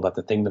valuable about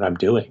the thing that I'm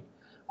doing?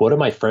 What do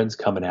my friends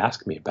come and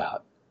ask me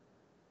about?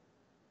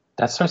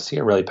 That starts to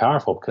get really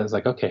powerful because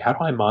okay, how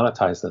do I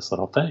monetize this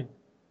little thing?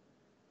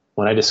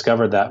 When I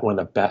discovered that one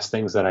of the best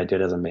things that I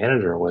did as a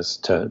manager was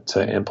to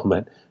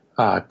implement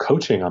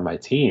coaching on my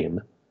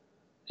team,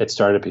 it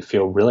started to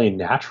feel really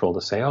natural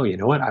to say, oh, you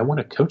know what? I want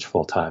to coach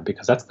full time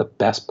because that's the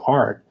best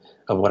part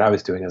of what I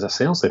was doing as a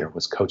sales leader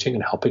was coaching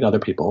and helping other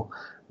people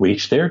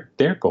reach their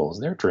goals,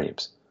 their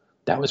dreams.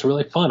 That was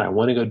really fun. I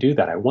want to go do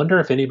that. I wonder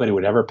if anybody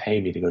would ever pay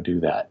me to go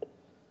do that.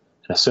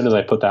 And as soon as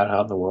I put that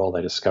out in the world,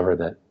 I discovered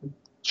that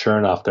sure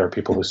enough, there are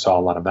people who saw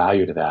a lot of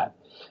value to that.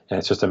 And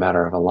it's just a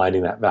matter of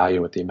aligning that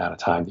value with the amount of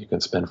time that you can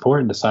spend for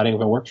it and deciding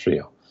if it works for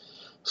you.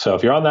 So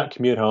if you're on that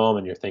commute home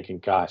and you're thinking,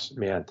 gosh,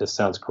 man, this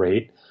sounds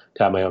great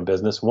to have my own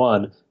business,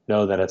 one,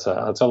 know that it's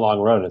a long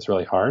road and it's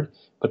really hard,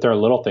 but there are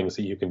little things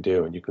that you can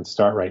do and you can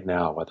start right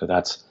now, whether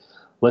that's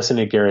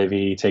listening to Gary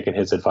Vee, taking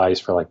his advice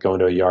for going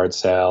to a yard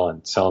sale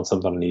and selling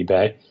something on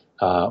eBay.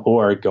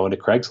 or going to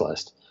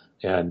Craigslist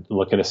and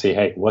looking to see,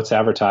 hey, what's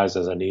advertised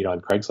as a need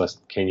on Craigslist?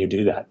 Can you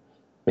do that?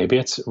 Maybe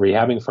it's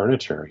rehabbing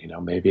furniture.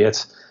 Maybe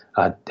it's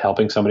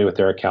helping somebody with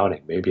their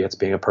accounting. Maybe it's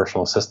being a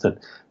personal assistant.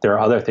 There are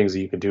other things that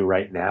you can do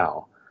right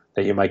now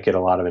that you might get a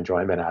lot of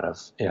enjoyment out of,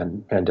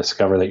 and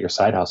discover that your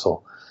side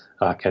hustle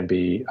can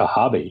be a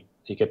hobby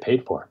you get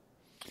paid for.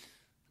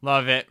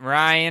 Love it.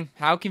 Ryan,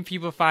 how can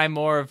people find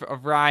more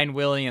of Ryan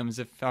Williams?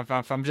 If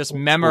I'm just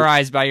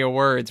memorized by your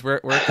words, where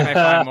can I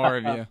find more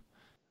of you?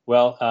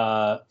 Well,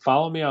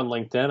 follow me on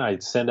LinkedIn. I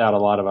send out a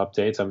lot of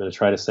updates. I'm going to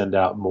try to send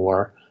out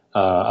more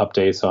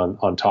updates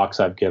on talks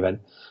I've given.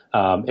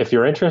 If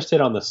you're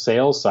interested on the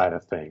sales side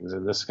of things,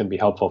 and this can be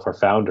helpful for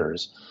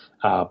founders,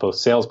 both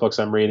sales books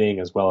I'm reading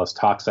as well as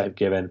talks I've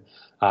given,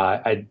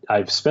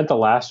 I've spent the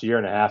last year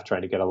and a half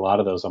trying to get a lot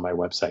of those on my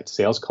website,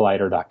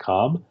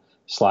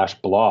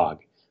 salescollider.com/blog.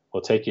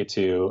 We'll take you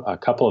to a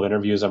couple of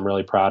interviews I'm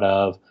really proud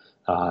of,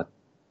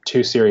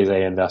 2 Series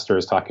A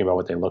investors talking about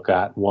what they look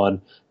at.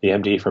 One, the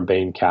MD from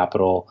Bain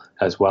Capital,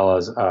 as well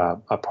as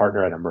a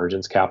partner at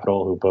Emergence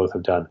Capital, who both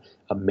have done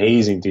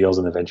amazing deals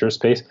in the venture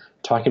space,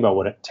 talking about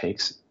what it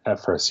takes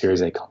for a Series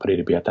A company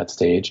to be at that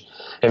stage.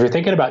 If you're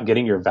thinking about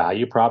getting your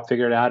value prop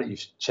figured out, you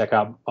should check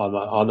out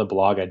on the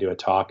blog. I do a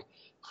talk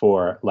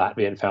for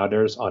Latvian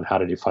founders on how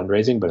to do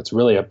fundraising, but it's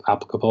really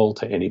applicable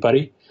to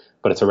anybody.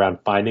 But it's around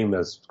finding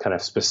those kind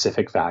of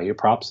specific value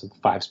props,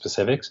 5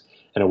 specifics,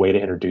 and a way to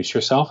introduce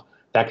yourself.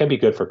 That can be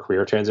good for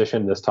career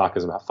transition. This talk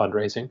is about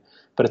fundraising,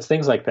 but it's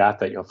things like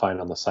that you'll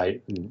find on the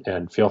site.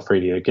 And feel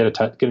free to get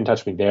in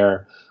touch with me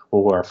there,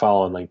 or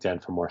follow on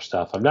LinkedIn for more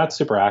stuff. I'm not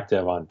super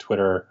active on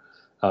Twitter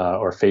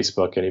or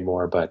Facebook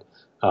anymore, but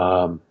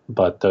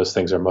those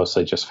things are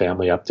mostly just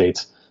family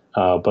updates.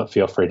 But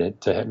feel free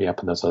to hit me up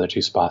in those other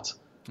 2 spots.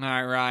 All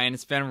right, Ryan,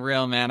 it's been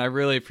real, man. I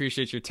really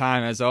appreciate your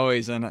time as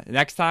always. And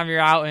next time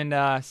you're out in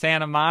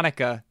Santa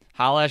Monica,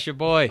 holla at your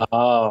boy.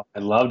 Oh,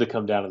 I'd love to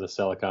come down to the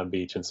Silicon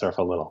Beach and surf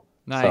a little.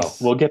 Nice.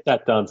 So we'll get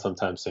that done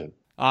sometime soon.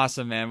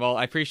 Awesome, man. Well,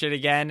 I appreciate it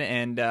again,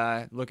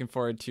 and looking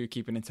forward to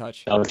keeping in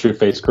touch. I'm a True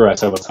Face crew. I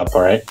said what's up,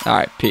 all right? All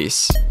right,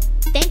 peace.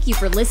 Thank you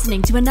for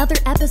listening to another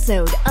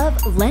episode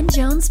of Len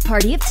Jones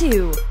Party of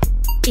 2.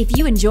 If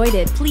you enjoyed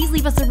it, please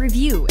leave us a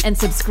review and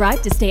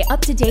subscribe to stay up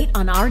to date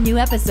on our new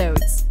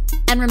episodes.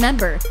 And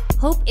remember,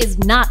 hope is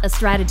not a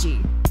strategy.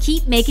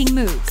 Keep making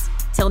moves.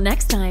 Till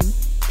next time,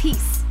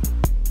 peace.